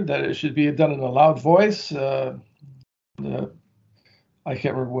vernacular, that it should be done in a loud voice. I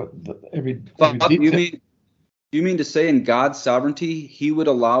can't remember what every detail. You mean to say in God's sovereignty, he would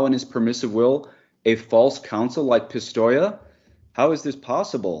allow in his permissive will a false council like Pistoia? How is this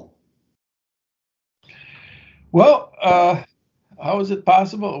possible? Well, how is it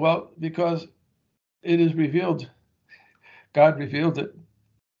possible? Well, because it is revealed, God revealed it.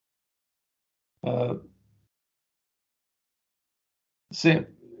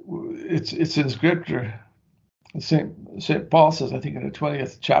 It's in Scripture. Saint Paul says, I think in the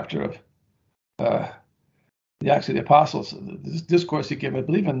 20th chapter of the Acts of the Apostles, this discourse he gave, I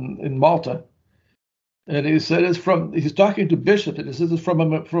believe, in Malta, and he said he's talking to bishops, and he says it's from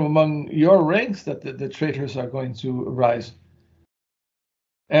among your ranks that the traitors are going to arise.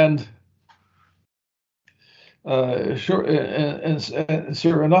 And sure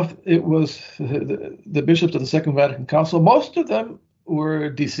enough, it was the bishops of the Second Vatican Council. Most of them were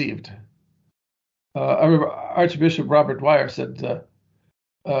deceived. I remember Archbishop Robert Dwyer said,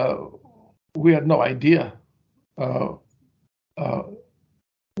 we had no idea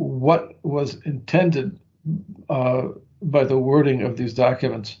what was intended by the wording of these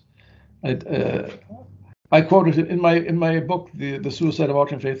documents. I quoted it in my book, the Suicide of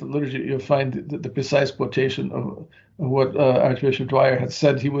Alternate Faith and Liturgy. You'll find the precise quotation of what Archbishop Dwyer had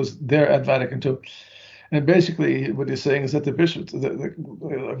said. He was there at Vatican II. And basically, what he's saying is that the bishops, the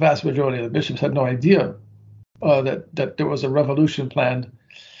vast majority of the bishops, had no idea that there was a revolution planned.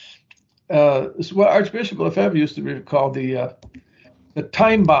 It's what Archbishop Lefebvre used to call the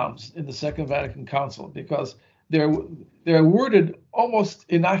time bombs in the Second Vatican Council, because they're worded almost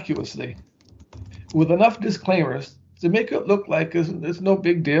innocuously, with enough disclaimers to make it look like it's no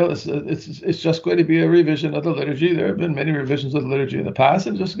big deal. It's just going to be a revision of the liturgy. There have been many revisions of the liturgy in the past,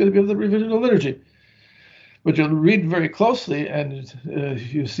 and it's just going to be the revision of the liturgy. But you'll read very closely, and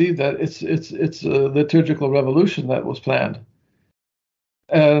you see that it's a liturgical revolution that was planned.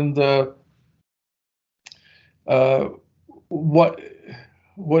 And what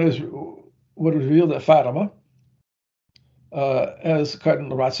is revealed at Fatima, as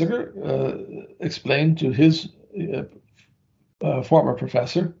Cardinal Ratzinger explained to his former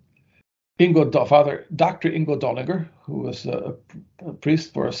professor, Father Dr. Ingo Dollinger, who was a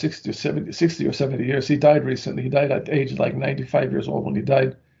priest for 60 or 70 years. He died recently. He died at the age of like 95 years old when he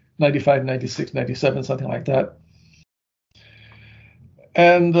died, 95, 96, 97, something like that.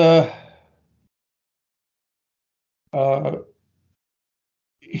 And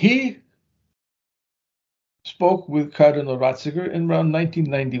he spoke with Cardinal Ratzinger in around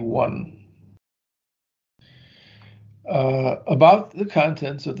 1991 about the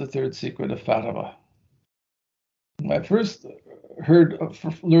contents of the Third Secret of Fatima. I first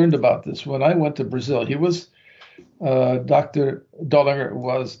learned about this when I went to Brazil. He was Dr. Dollinger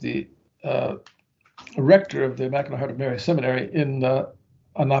was the rector of the Immaculate Heart of Mary Seminary in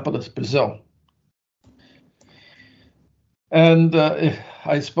Anápolis, Brazil. And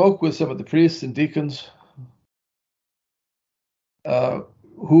I spoke with some of the priests and deacons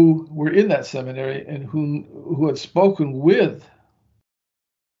who were in that seminary and who had spoken with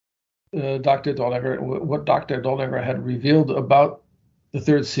Dr. Dollinger, what Dr. Dollinger had revealed about the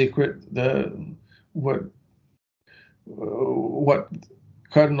Third Secret, what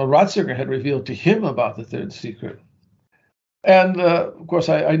Cardinal Ratzinger had revealed to him about the Third Secret. And of course,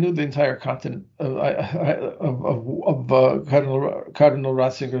 I knew the entire content of Cardinal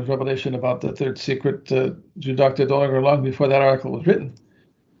Ratzinger's revelation about the Third Secret to Dr. Dollinger long before that article was written.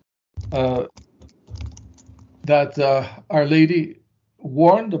 That Our Lady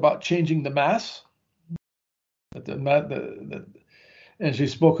warned about changing the Mass, and and she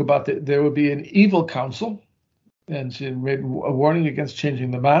spoke about that there would be an evil council, and she made a warning against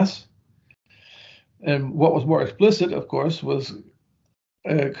changing the Mass. And what was more explicit, of course, was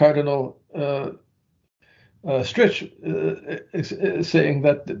Cardinal Stritch saying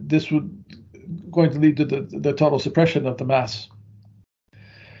that this would going to lead to the total suppression of the Mass.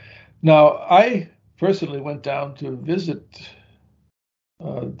 Now, I personally went down to visit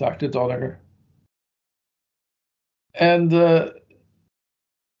Dr. Dollinger, and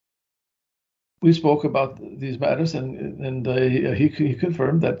we spoke about these matters, and he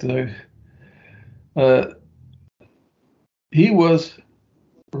confirmed that he was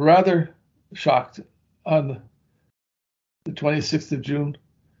rather shocked on the 26th of June,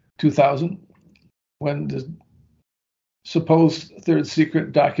 2000, when the supposed Third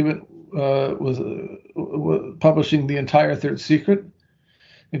Secret document was publishing the entire Third Secret,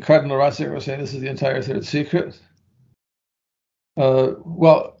 and Cardinal Ratzinger was saying this is the entire Third Secret.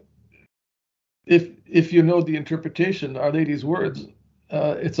 Well, if you know the interpretation, Our Lady's words,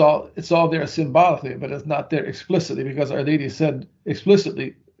 it's all there symbolically, but it's not there explicitly, because Our Lady said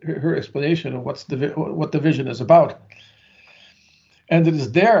explicitly her explanation of what the vision is about, and it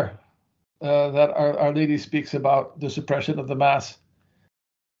is there that Our Lady speaks about the suppression of the Mass,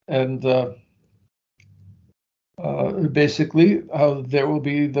 and basically how there will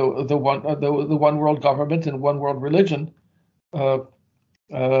be the one world government and one world religion that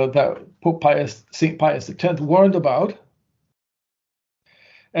St. Pius X warned about,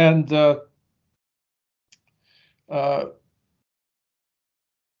 and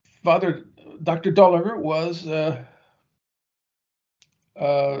Father Dr. Dollinger was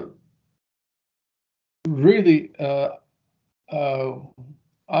really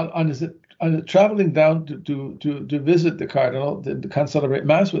on traveling down to visit the Cardinal, to concelebrate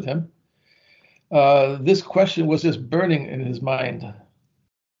Mass with him. This question was just burning in his mind.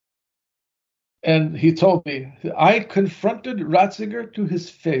 And he told me, I confronted Ratzinger to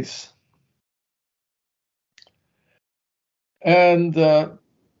his face. And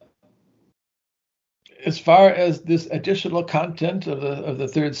as far as this additional content of the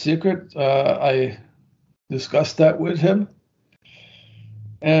Third Secret, I discussed that with him.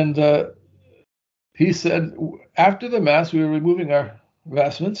 And he said, after the Mass, we were removing our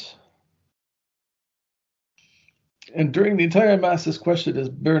vestments. And during the entire Mass, this question is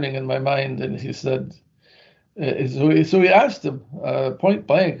burning in my mind. And he said, so he asked him point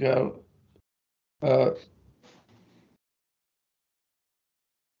blank,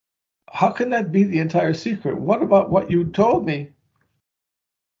 how can that be the entire secret? What about what you told me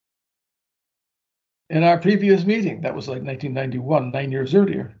in our previous meeting? That was like 1991, 9 years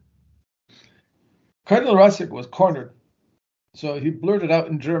earlier. Cardinal Ratzinger was cornered. So he blurted out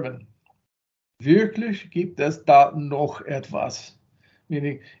in German, Wirklich gibt es da noch etwas?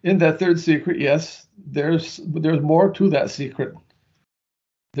 Meaning, in that Third Secret, yes, there's more to that secret.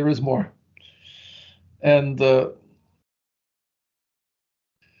 There is more. And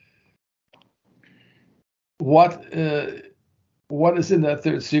what is in that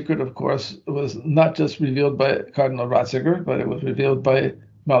Third Secret, of course, was not just revealed by Cardinal Ratzinger, but it was revealed by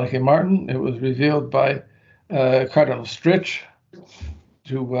Malachi Martin. It was revealed by Cardinal Stritch,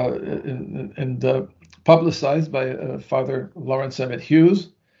 and publicized by Father Lawrence Emmett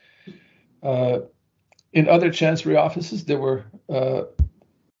Hughes. In other chancery offices, there were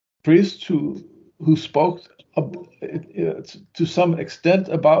priests who spoke to some extent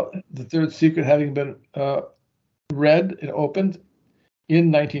about the Third Secret having been read and opened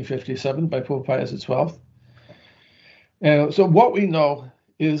in 1957 by Pope Pius XII. And so what we know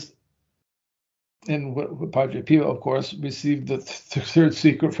is, and what Padre Pio, of course, received the Third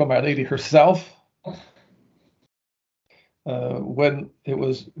Secret from Our Lady herself, when it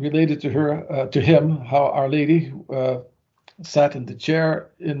was related to her, to him, how Our Lady sat in the chair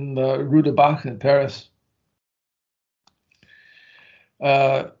in Rue de Bach in Paris.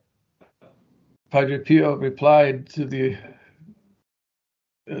 Padre Pio replied to the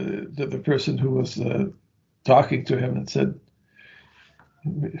person who was talking to him and said,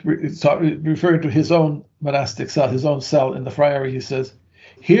 referring to his own monastic cell, his own cell in the friary, he says,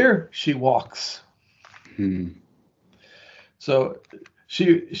 "Here she walks." So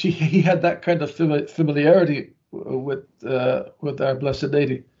he had that kind of familiarity with Our Blessed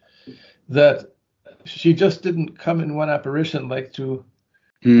Lady, that she just didn't come in one apparition like to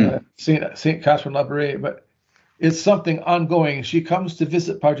Saint Catherine Labouré, but it's something ongoing. She comes to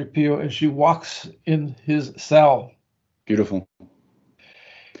visit Padre Pio and she walks in his cell. Beautiful.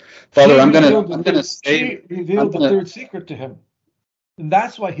 Father, I'm going to say... She revealed the Third Secret to him. And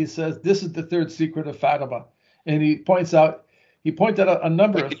that's why he says, this is the Third Secret of Fatima. And he points out, he pointed out a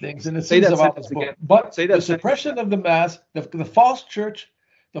number of things, and it Say seems that about his sentence book. again. But Say that the sentence. suppression of the mass, the false church,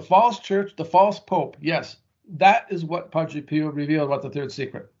 the false pope. Yes, that is what Padre Pio revealed about the third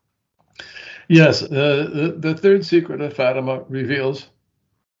secret. Yes, the third secret of Fatima reveals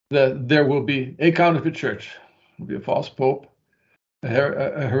that there will be a counterfeit church. There will be a false pope, a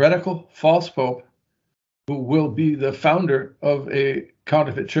heretical false pope, who will be the founder of a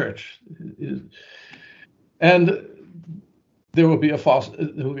counterfeit church, and there will be a false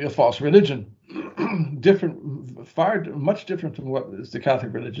religion, much different from what is the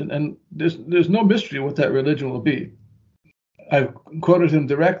Catholic religion, and there's no mystery what that religion will be. I've quoted him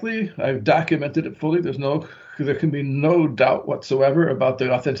directly. I've documented it fully. There can be no doubt whatsoever about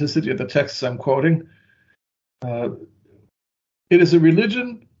the authenticity of the texts I'm quoting. It is a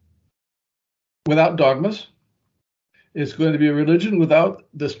religion without dogmas. It's going to be a religion without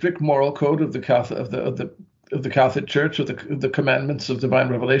the strict moral code of the Catholic Church, or the commandments of divine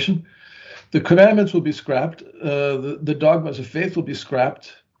revelation. The commandments will be scrapped. The dogmas of faith will be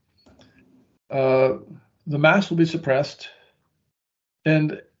scrapped. The Mass will be suppressed,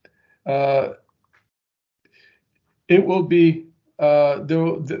 and it will be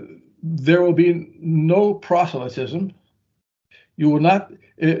there will be no proselytism. You will not.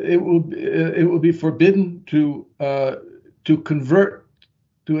 It will be forbidden to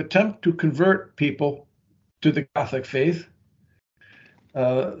attempt to convert people to the Catholic faith.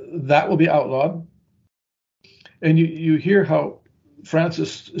 That will be outlawed. And you hear how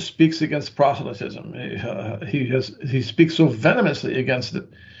Francis speaks against proselytism. He speaks so venomously against it,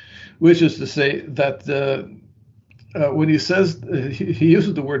 which is to say that when he says he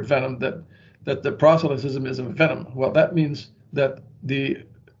uses the word venom, that the proselytism is a venom. Well, that means that the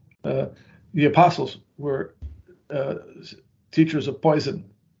apostles were teachers of poison,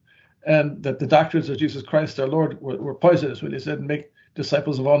 and that the doctrines of Jesus Christ our Lord were poisonous when he said, "Make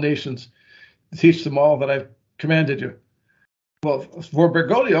disciples of all nations, teach them all that I've commanded you." Well, for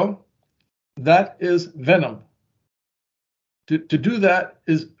Bergoglio, that is venom. To do that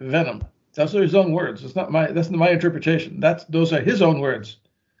is venom. Those are his own words. That's not my interpretation. Those are his own words.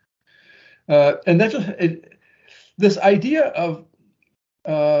 And that's this idea of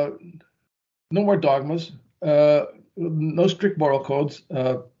no more dogmas, no strict moral codes,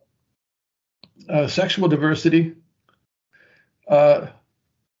 sexual diversity.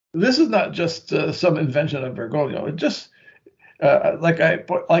 This is not just some invention of Bergoglio. It just, like I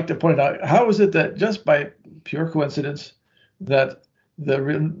like to point out, how is it that just by pure coincidence that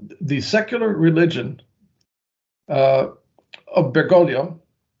the secular religion of Bergoglio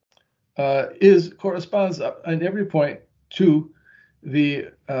corresponds in every point to the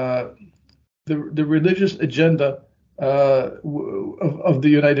religious agenda of the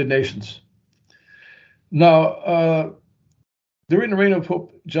United Nations. Now, during the reign of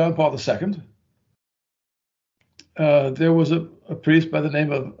Pope John Paul II, there was a priest by the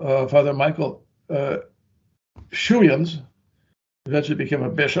name of Father Michael Schuyans, eventually became a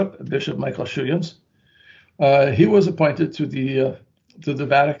bishop, Bishop Michael Schuyans. He was appointed to the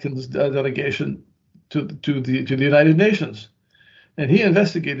Vatican's delegation to the United Nations, and he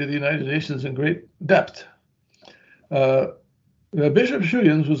investigated the United Nations in great depth. Bishop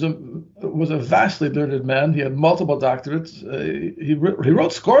Schuyans was a vastly learned man. He had multiple doctorates. He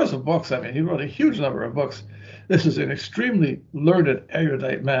wrote scores of books. I mean, he wrote a huge number of books. This is an extremely learned,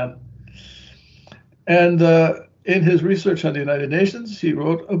 erudite man. And in his research on the United Nations, he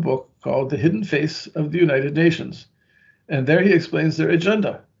wrote a book called The Hidden Face of the United Nations. And there he explains their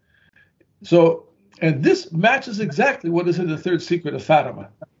agenda. So, and this matches exactly what is in the third secret of Fatima.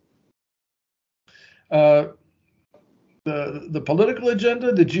 The political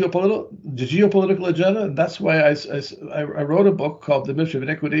agenda, the geopolitical agenda, and that's why I wrote a book called The Mystery of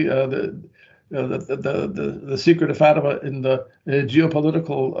Iniquity, the secret of Fatima in the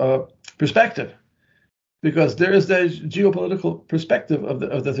geopolitical perspective, because there is the geopolitical perspective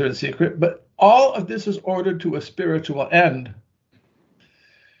of the third secret, but all of this is ordered to a spiritual end.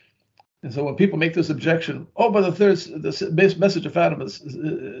 And so when people make this objection, but the base message of Fatima is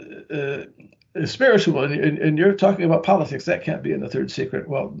spiritual, and you're talking about politics, that can't be in the third secret.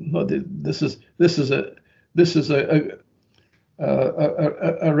 Well, no, this is a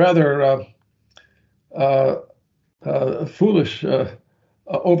rather foolish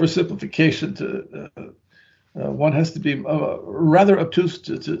oversimplification. One has to be rather obtuse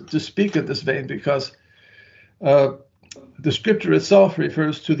to speak in this vein, because the scripture itself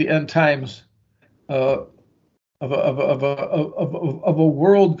refers to the end times of a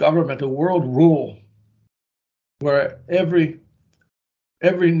world government, a world rule, where every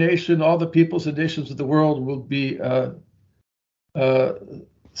nation, all the peoples and nations of the world will be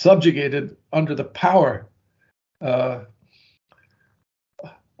subjugated under the power of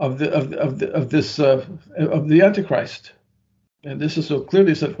the Antichrist, and this is so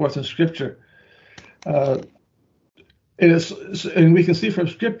clearly set forth in Scripture. And we can see from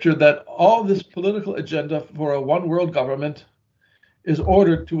Scripture that all this political agenda for a one world government is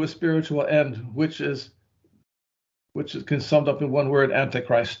ordered to a spiritual end, which is summed up in one word: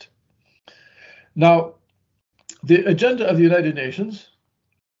 Antichrist. Now, the agenda of the United Nations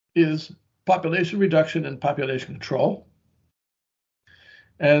is population reduction and population control.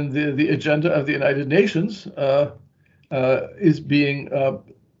 And the agenda of the United Nations is being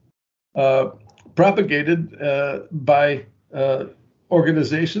propagated by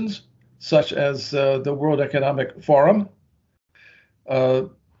organizations such as the World Economic Forum,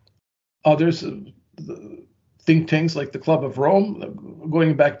 others, think tanks like the Club of Rome,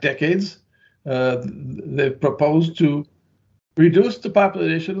 going back decades. They've proposed to reduce the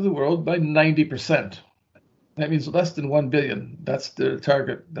population of the world by 90%. That means less than 1 billion. That's the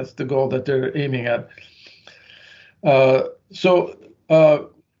target. That's the goal that they're aiming at. So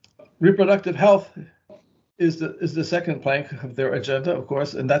reproductive health is the second plank of their agenda, of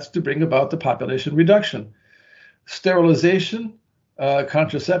course, and that's to bring about the population reduction. Sterilization,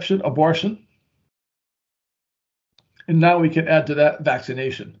 contraception, abortion. And now we can add to that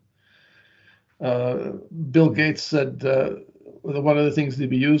vaccination. Bill Gates said one of the things to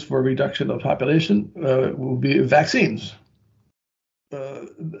be used for reduction of population will be vaccines.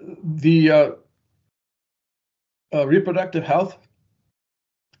 The reproductive health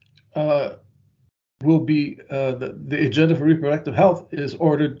will be the agenda for reproductive health is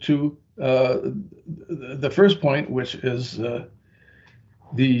ordered to the first point, which is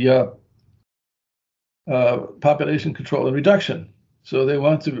the population control and reduction. So they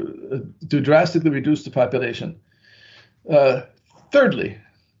want to drastically reduce the population. Thirdly,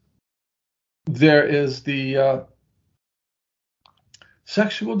 there is the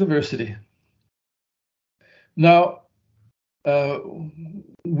sexual diversity. Now,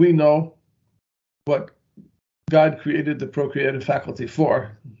 we know what God created the procreative faculty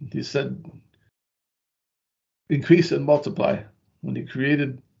for. He said, increase and multiply. When he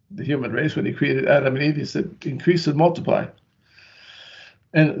created the human race, when he created Adam and Eve, he said, increase and multiply.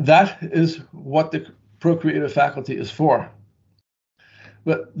 And that is what the procreative faculty is for.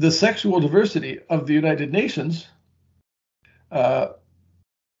 But the sexual diversity of the United Nations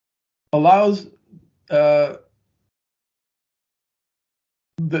allows the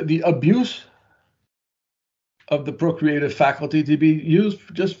abuse of the procreative faculty to be used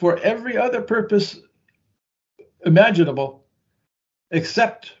just for every other purpose imaginable,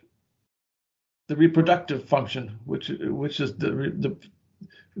 except the reproductive function, which is the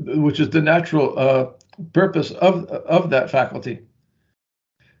natural purpose of that faculty.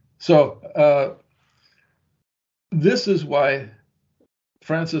 So this is why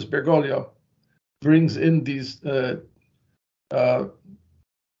Francis Bergoglio brings in these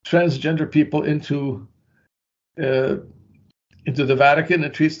transgender people into the Vatican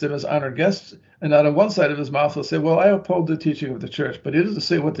and treats them as honored guests. And out of one side of his mouth he'll say, well, I uphold the teaching of the church. But he doesn't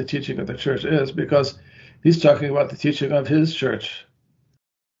say what the teaching of the church is, because he's talking about the teaching of his church.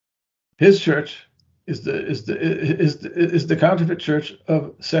 His church is the counterfeit church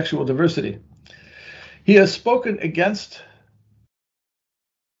of sexual diversity. He has spoken against,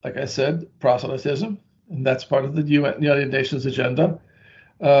 like I said, proselytism, and that's part of the United Nations agenda.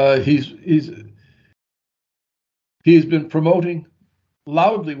 He's been promoting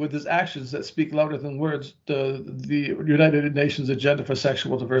loudly with his actions that speak louder than words the United Nations agenda for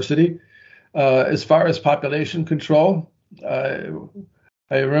sexual diversity. As far as population control,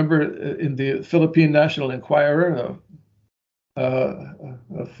 I remember in the Philippine National Enquirer,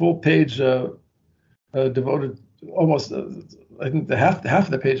 a full page devoted, almost, I think the half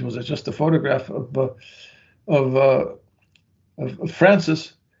of the page was just a photograph of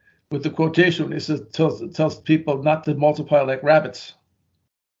Francis with the quotation when he says, tells people not to multiply like rabbits.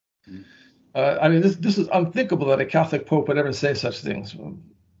 I mean, this is unthinkable that a Catholic Pope would ever say such things.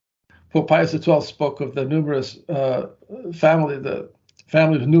 Pope Pius XII spoke of the numerous family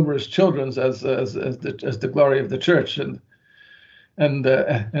with numerous children as the glory of the church, and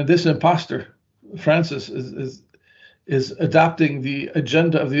this impostor Francis is adopting the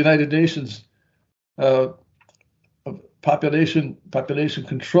agenda of the United Nations of population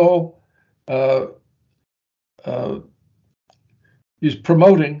control. He's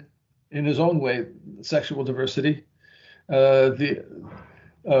promoting, in his own way, sexual diversity,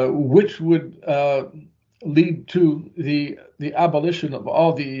 which would lead to the abolition of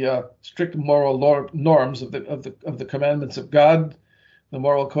all the strict moral norms of the commandments of God, the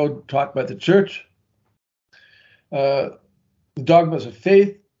moral code taught by the church, the dogmas of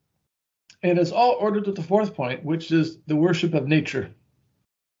faith, and it's all ordered to the fourth point, which is the worship of nature.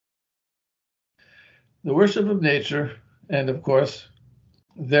 The worship of nature, and of course,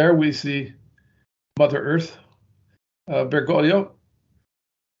 there we see Mother Earth. Bergoglio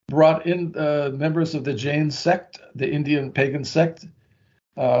brought in members of the Jain sect, the Indian pagan sect,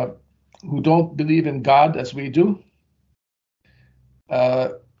 who don't believe in God as we do.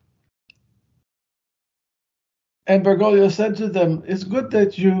 And Bergoglio said to them, it's good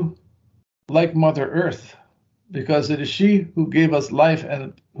that you like Mother Earth, because it is she who gave us life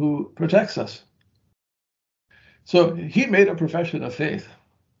and who protects us. So he made a profession of faith.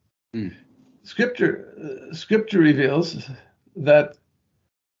 Mm. Scripture reveals that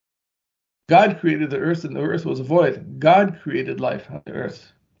God created the earth and the earth was void. God created life on the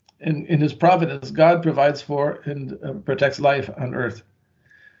earth. In his providence, God provides for and protects life on earth.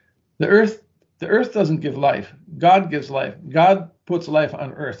 The earth doesn't give life. God gives life. God puts life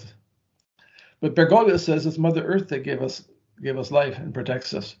on earth. But Bergoglio says it's Mother Earth that gave us life and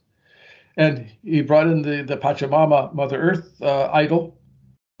protects us. And he brought in the Pachamama, Mother Earth idol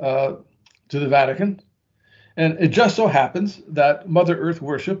to the Vatican. And it just so happens that Mother Earth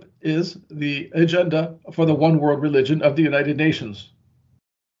worship is the agenda for the one world religion of the United Nations.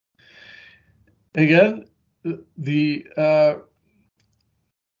 Again, the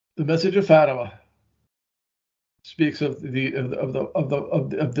message of Fatima speaks of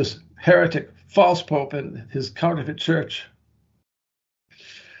this heretic, false pope, and his counterfeit church.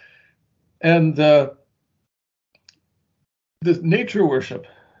 And this nature worship,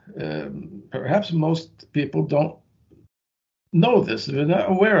 perhaps most people don't know this; they're not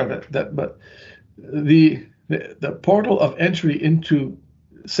aware of it. But the portal of entry into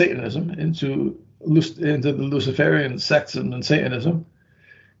Satanism, into the Luciferian sects and Satanism,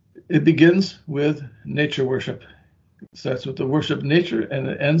 it begins with nature worship. It starts with the worship of nature and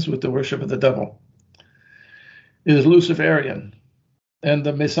it ends with the worship of the devil. It is Luciferian. And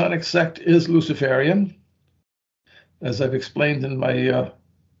the Masonic sect is Luciferian, as I've explained in my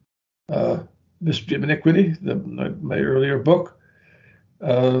Mystery of Iniquity, my earlier book,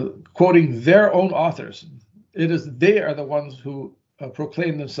 quoting their own authors. They are the ones who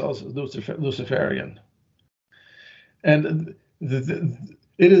proclaim themselves Luciferian. And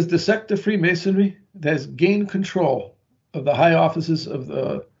it is the sect of Freemasonry that has gained control of the high offices of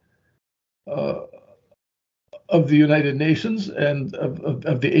the United Nations and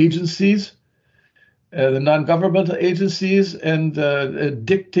of the agencies, the non-governmental agencies, and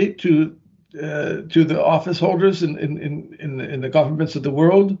dictate to the office holders in the governments of the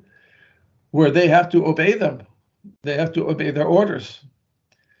world, where they have to obey them. They have to obey their orders.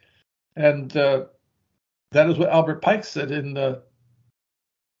 And that is what Albert Pike said in the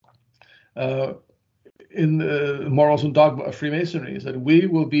Morals and Dogma of Freemasonry. He said, we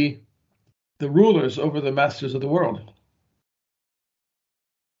will be the rulers over the masters of the world.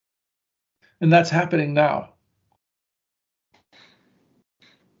 And that's happening now.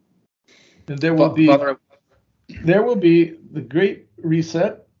 And there will be the Great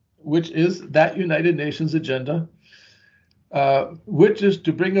Reset, which is that United Nations agenda, which is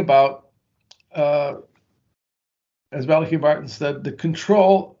to bring about, as Malachi Martin said, the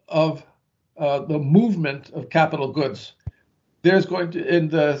control of the movement of capital goods. There's going to, in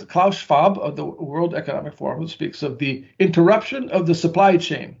the Klaus Schwab of the World Economic Forum, speaks of the interruption of the supply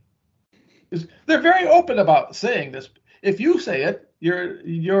chain. They're very open about saying this. If you say it, you're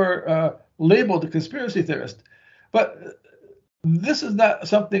labeled a conspiracy theorist. But this is not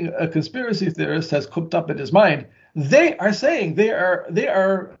something a conspiracy theorist has cooked up in his mind. They are saying they are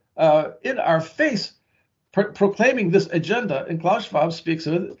in our face proclaiming this agenda. And Klaus Schwab speaks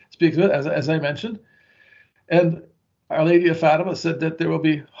of it as I mentioned. And Our Lady of Fatima said that there will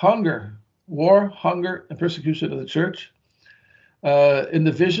be hunger, war, hunger, and persecution of the church. In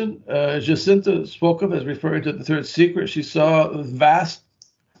the vision, Jacinta spoke of as referring to the third secret. She saw vast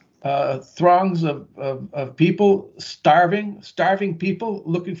throngs of people, starving people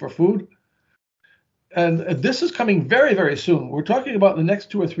looking for food. And this is coming very, very soon. We're talking about the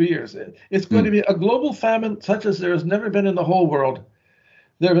next 2 or 3 years. It's going to be a global famine such as there has never been in the whole world.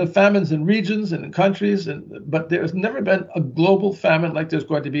 There have been famines in regions and in countries, but there's never been a global famine like there's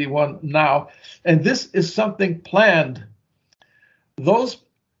going to be one now. And this is something planned. Those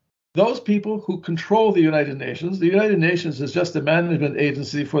people who control the United Nations is just a management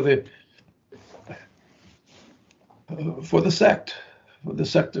agency for the sect, for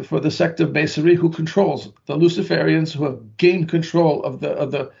the sect of Masonry who controls the Luciferians, who have gained control of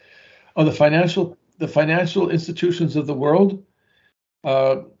the financial institutions of the world,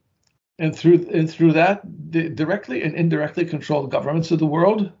 and through that they directly and indirectly control the governments of the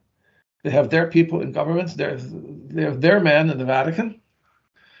world. They have their people in governments. They have their man in the Vatican,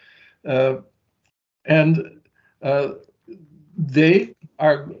 and they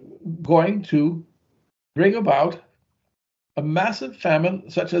are going to bring about a massive famine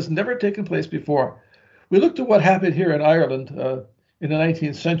such as never taken place before. We looked at what happened here in Ireland in the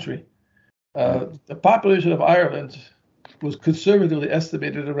 19th century. The population of Ireland was conservatively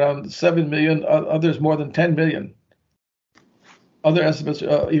estimated around 7 million, others more than 10 million. Other estimates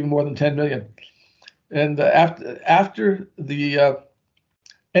even more than 10 million. And after the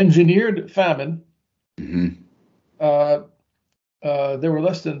engineered famine, there were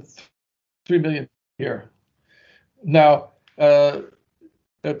less than 3 million here. Now,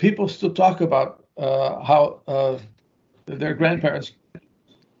 people still talk about how their grandparents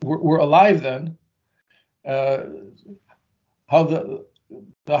were alive then, how the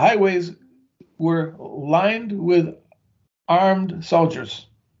highways were lined with armed soldiers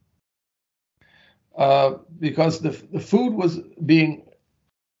because the food was being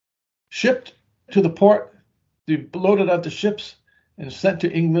shipped to the port, to be loaded onto ships and sent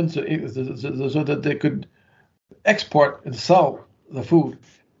to England so that they could export and sell the food.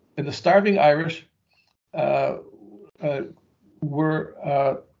 And the starving Irish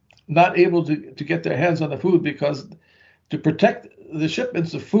were not able to get their hands on the food because to protect the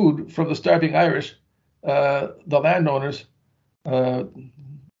shipments of food from the starving Irish, the landowners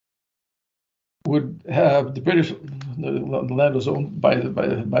would have the British. The land was owned by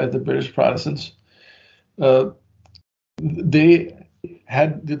the British Protestants. They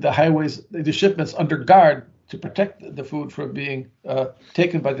had the highways, the shipments under guard to protect the food from being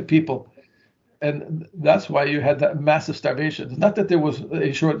taken by the people, and that's why you had that massive starvation. It's not that there was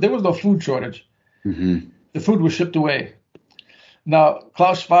there was no food shortage. Mm-hmm. The food was shipped away. Now,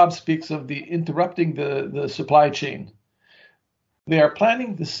 Klaus Schwab speaks of the interrupting the supply chain. They are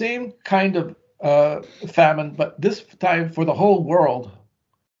planning the same kind of famine, but this time for the whole world,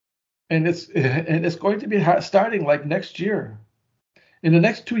 and it's going to be starting like next year. In the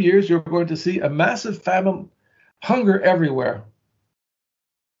next 2 years, you're going to see a massive famine, hunger everywhere,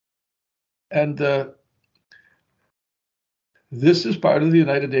 and this is part of the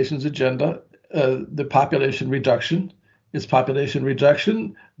United Nations agenda, the population reduction. It's population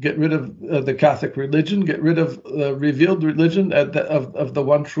reduction, get rid of the Catholic religion, get rid of revealed religion of the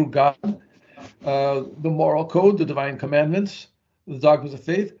one true God, the moral code, the divine commandments, the dogmas of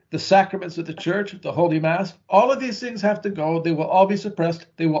faith, the sacraments of the church, the Holy Mass. All of these things have to go. They will all be suppressed.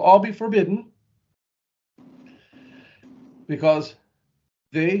 They will all be forbidden because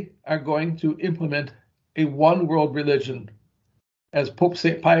they are going to implement a one world religion. As Pope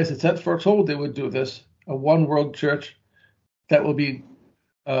St. Pius X foretold they would do this, a one world church that will be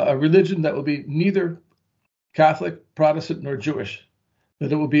a religion that will be neither Catholic, Protestant, nor Jewish.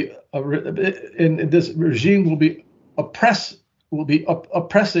 That it will be and this regime will be oppressing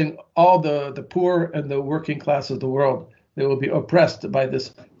all the poor and the working class of the world. They will be oppressed by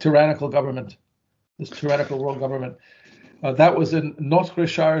this tyrannical government, this tyrannical world government. That was in Notre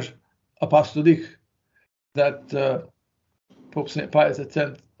Charge Apostolique that Pope St. Pius X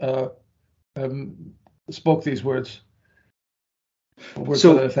spoke these words.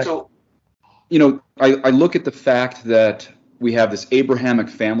 So, you know, I look at the fact that we have this Abrahamic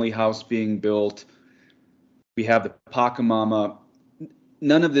family house being built. We have the Pachamama.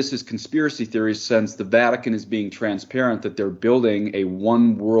 None of this is conspiracy theories, since the Vatican is being transparent that they're building a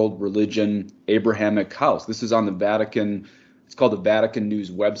one world religion Abrahamic house. This is on the Vatican. It's called the Vatican News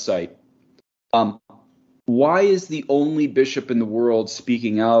website. Why is the only bishop in the world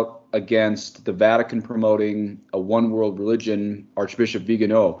speaking out against the Vatican promoting a one world religion, Archbishop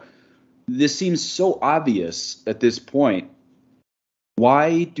Vigano? This seems so obvious at this point.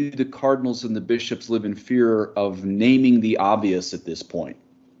 Why do the cardinals and the bishops live in fear of naming the obvious at this point?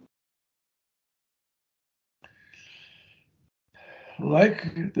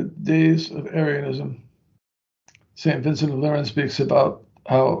 Like the days of Arianism, St. Vincent of Lerins speaks about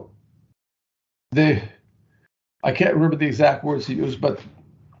how I can't remember the exact words he used, but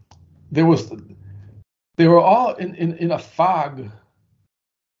they were all in a fog,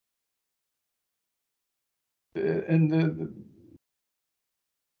 and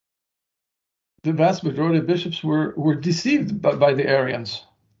the vast majority of bishops were deceived by the Arians,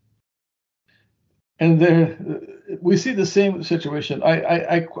 and we see the same situation.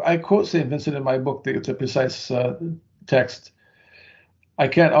 I quote St. Vincent in my book, the precise text. I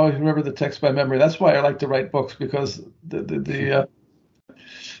can't always remember the text by memory. That's why I like to write books, because the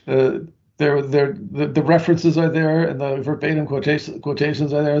references are there and the verbatim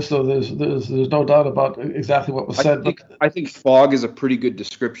quotations are there. So there's no doubt about exactly what was said. I think fog is a pretty good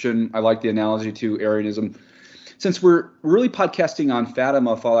description. I like the analogy to Arianism. Since we're really podcasting on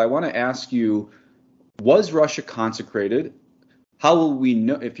Fatima, Father, I want to ask you, was Russia consecrated? How will we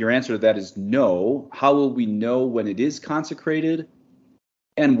know, if your answer to that is no, how will we know when it is consecrated?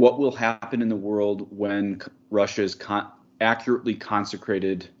 And what will happen in the world when Russia is accurately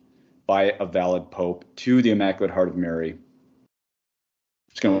consecrated by a valid pope to the Immaculate Heart of Mary?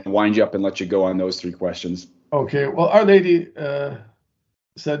 Just going to wind you up and let you go on those three questions. Okay. Well, Our Lady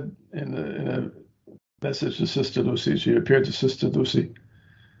said in a message to Sister Lucy, she appeared to Sister Lucy,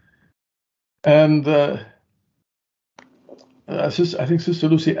 and I think Sister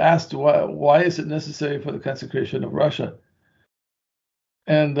Lucy asked, why is it necessary for the consecration of Russia?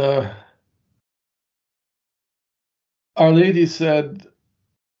 And Our Lady said,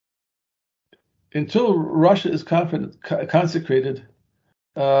 until Russia is consecrated,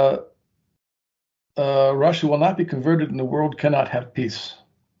 Russia will not be converted and the world cannot have peace.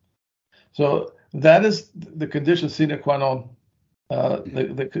 So that is the condition sine qua non.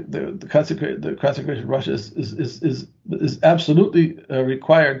 The consecration of Russia is absolutely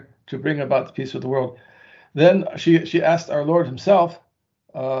required to bring about the peace of the world. Then she asked our Lord himself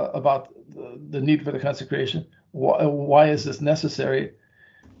about the need for the consecration. Why is this necessary?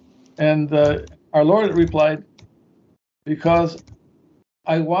 And our Lord replied, because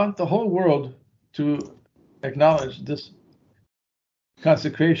I want the whole world to acknowledge this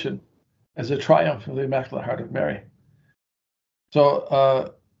consecration as a triumph of the Immaculate Heart of Mary.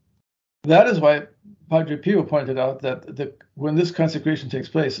 So that is why Padre Pio pointed out that when this consecration takes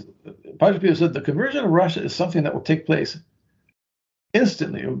place, Padre Pio said the conversion of Russia is something that will take place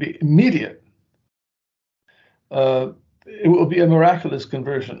instantly. It will be immediate. It will be a miraculous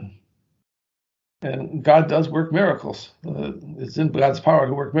conversion. And God does work miracles. It's in God's power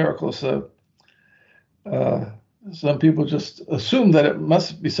to work miracles. Some people just assume that it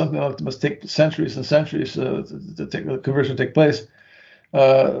must be something that must take centuries and centuries to take the conversion take place.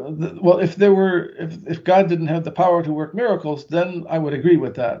 Well, if God didn't have the power to work miracles, then I would agree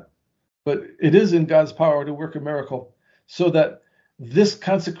with that. But it is in God's power to work a miracle, so that this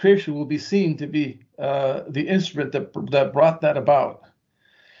consecration will be seen to be the instrument that brought that about.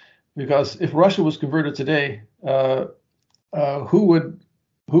 Because if Russia was converted today, who would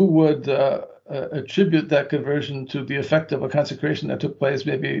attribute that conversion to the effect of a consecration that took place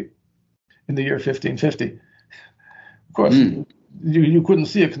maybe in the year 1550? Of course, you couldn't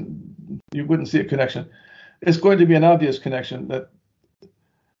see a connection. It's going to be an obvious connection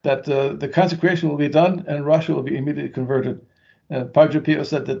that the consecration will be done and Russia will be immediately converted. Padre Pio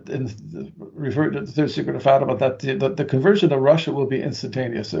said that, referred to the Third Secret of Fatima, that the conversion of Russia will be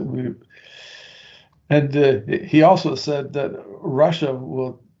instantaneous. And he also said that Russia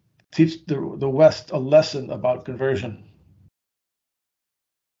will teach the West a lesson about conversion.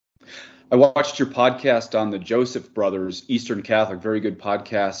 I watched your podcast on the Joseph Brothers, Eastern Catholic, very good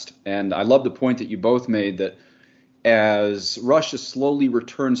podcast. And I love the point that you both made that as Russia slowly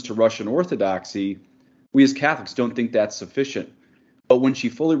returns to Russian Orthodoxy, we as Catholics don't think that's sufficient. But when she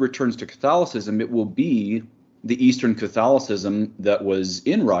fully returns to Catholicism, it will be the Eastern Catholicism that was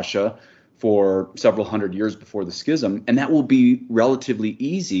in Russia for several hundred years before the schism. And that will be relatively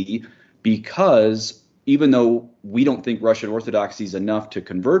easy because even though we don't think Russian Orthodoxy is enough to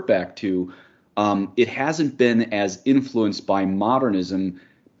convert back to, it hasn't been as influenced by modernism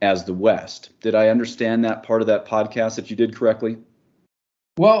as the West. Did I understand that part of that podcast that you did correctly?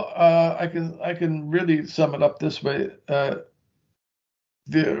 Well, I can really sum it up this way.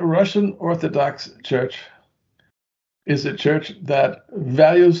 The Russian Orthodox Church is a church that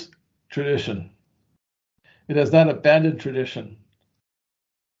values tradition. It has not abandoned tradition.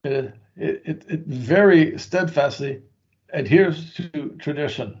 It very steadfastly adheres to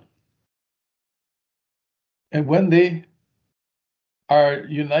tradition. And when they are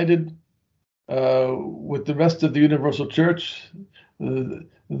united with the rest of the Universal Church, the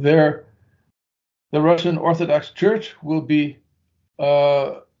Russian Orthodox Church will be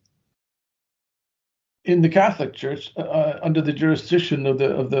in the Catholic Church under the jurisdiction of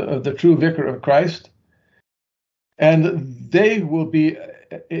the true Vicar of Christ, and they will be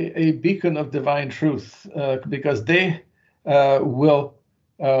a beacon of divine truth because they will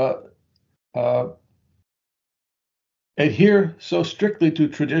adhere so strictly to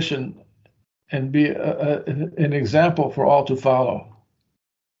tradition and be an example for all to follow.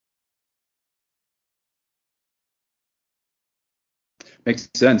 Makes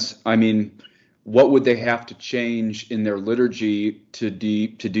sense. I mean, what would they have to change in their liturgy to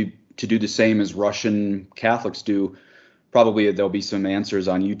do the same as Russian Catholics do? Probably there'll be some answers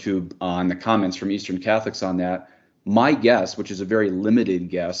on YouTube on the comments from Eastern Catholics on that. My guess, which is a very limited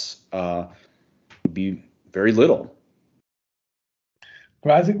guess, would be very little.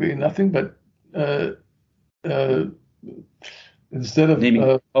 Practically nothing, but instead of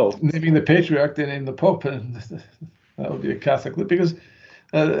naming the patriarch, they name the Pope, and that would be a Catholic, because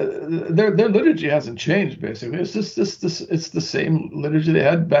their liturgy hasn't changed. Basically, it's just it's the same liturgy they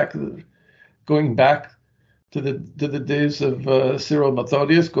had going back to the days of Cyril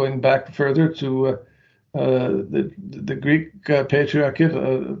Methodius, going back further to the Greek Patriarchate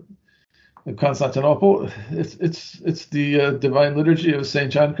of Constantinople. It's the divine liturgy of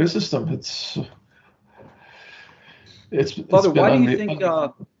Saint John Chrysostom. Father,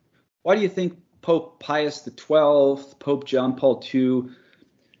 why do you think Pope Pius XII, Pope John Paul II,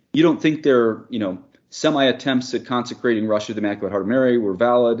 you don't think their semi-attempts at consecrating Russia to the Immaculate Heart of Mary were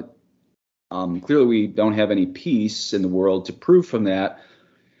valid? Clearly, we don't have any peace in the world to prove from that.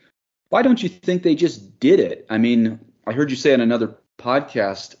 Why don't you think they just did it? I mean, I heard you say on another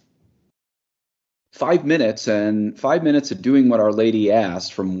podcast, 5 minutes of doing what Our Lady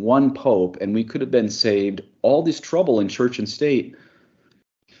asked from one pope, and we could have been saved all this trouble in church and state.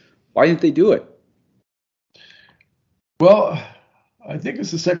 Why didn't they do it? Well, I think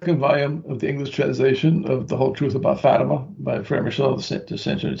it's the second volume of the English translation of The Whole Truth About Fatima by Frère Michel de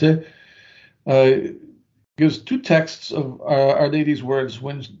Saint-Trinité. Gives two texts of Our Lady's words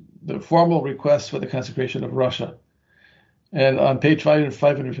when the formal request for the consecration of Russia. And on page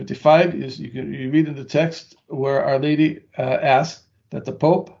 555, you read in the text where Our Lady asks that the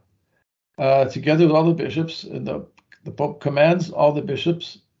Pope, together with all the bishops, and the Pope commands all the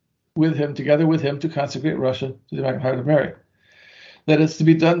bishops together with him, to consecrate Russia to the Immaculate Heart of Mary. That it's to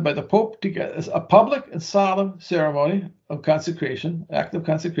be done by the Pope together as a public and solemn ceremony of consecration, act of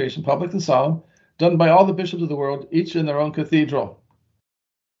consecration, public and solemn, done by all the bishops of the world, each in their own cathedral.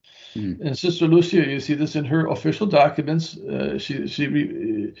 And Sister Lucia, you see this in her official documents.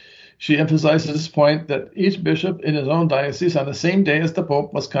 She emphasizes this point that each bishop in his own diocese on the same day as the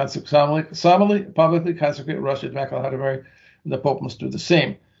Pope must solemnly, publicly consecrate Russia to the Immaculate Heart of Mary, and the Pope must do the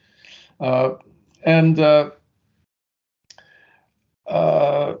same.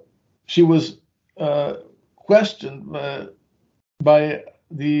 She was questioned by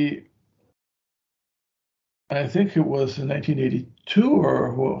I think it was in 1982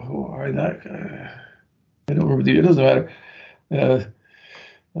 or I don't remember. It doesn't matter.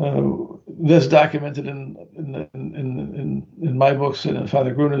 This documented in my books and in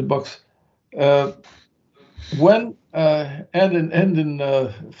Father Gruner's books. And in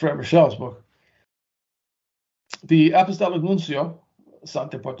Frère Michel's book, the Apostolic Nuncio,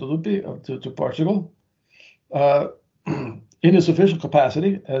 Sante Portalupi to Portugal, in his official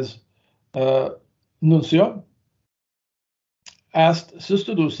capacity as Nuncio, asked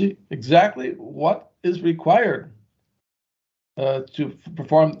Sister Lucy exactly what is required to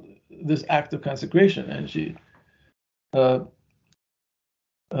perform this act of consecration, and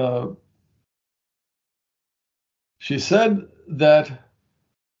she said that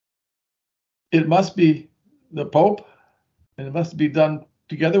it must be the Pope, and it must be done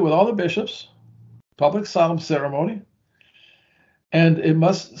together with all the bishops, public solemn ceremony, and it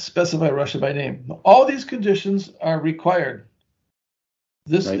must specify Russia by name. All these conditions are required.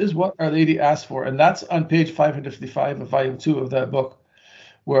 This is what Our Lady asked for, and that's on page 555 of volume 2 of that book,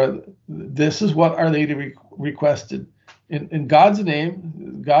 where this is what Our Lady requested. In God's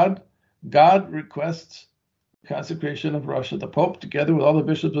name, God requests consecration of Russia, the Pope, together with all the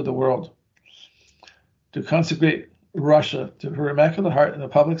bishops of the world, to consecrate Russia to her Immaculate Heart in a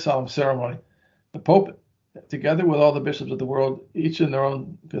public solemn ceremony. The Pope, together with all the bishops of the world, each in their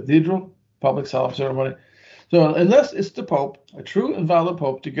own cathedral, public solemn ceremony. So unless it's the Pope, a true and valid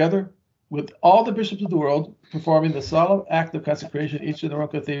Pope, together with all the bishops of the world, performing the solemn act of consecration, each in their own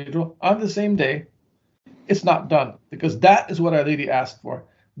cathedral, on the same day, it's not done, because that is what Our Lady asked for.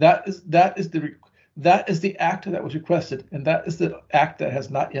 That is the act that was requested, and that is the act that has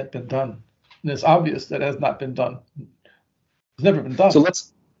not yet been done. And it's obvious that it has not been done. It's never been done. So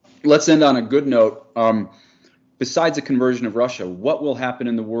let's end on a good note. Besides the conversion of Russia, what will happen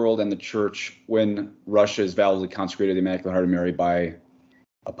in the world and the church when Russia is validly consecrated to the Immaculate Heart of Mary by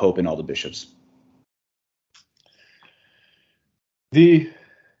a Pope and all the bishops? The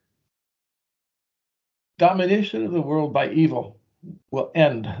domination of the world by evil will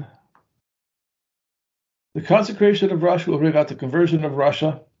end. The consecration of Russia will bring about the conversion of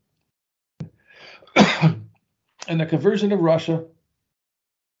Russia. And the conversion of Russia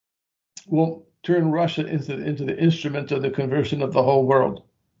will turn Russia into the instrument of the conversion of the whole world.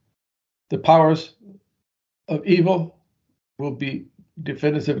 The powers of evil will be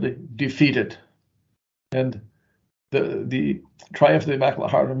definitively defeated, and the triumph of the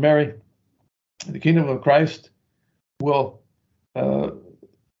Immaculate Heart of Mary, the kingdom of Christ will,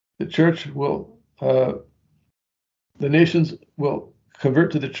 the church will, the nations will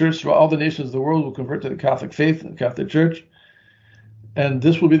convert to the church. All the nations of the world will convert to the Catholic faith and the Catholic Church. And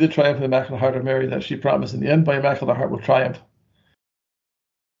this will be the triumph of the Immaculate Heart of Mary that she promised. In the end, by Immaculate Heart will triumph.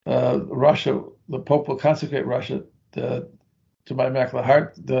 Russia, the Pope will consecrate Russia to my Immaculate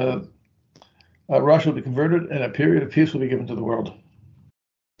Heart. Russia will be converted, and a period of peace will be given to the world.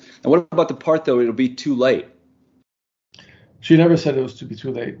 And what about the part, though, it'll be too late? She never said it was to be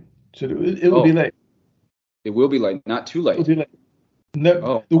too late. So it will be late. It will be late, not too late. It will be late.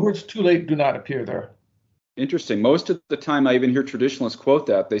 The words too late do not appear there. Interesting. Most of the time I even hear traditionalists quote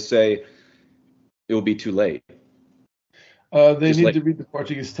that. They say it will be too late. They need to read the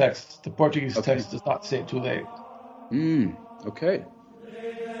Portuguese text. The Portuguese text does not say too late. Okay.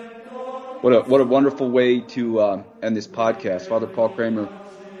 What a wonderful way to end this podcast. Father Paul Kramer,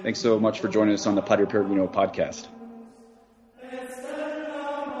 thanks so much for joining us on the Padre Peregrino podcast.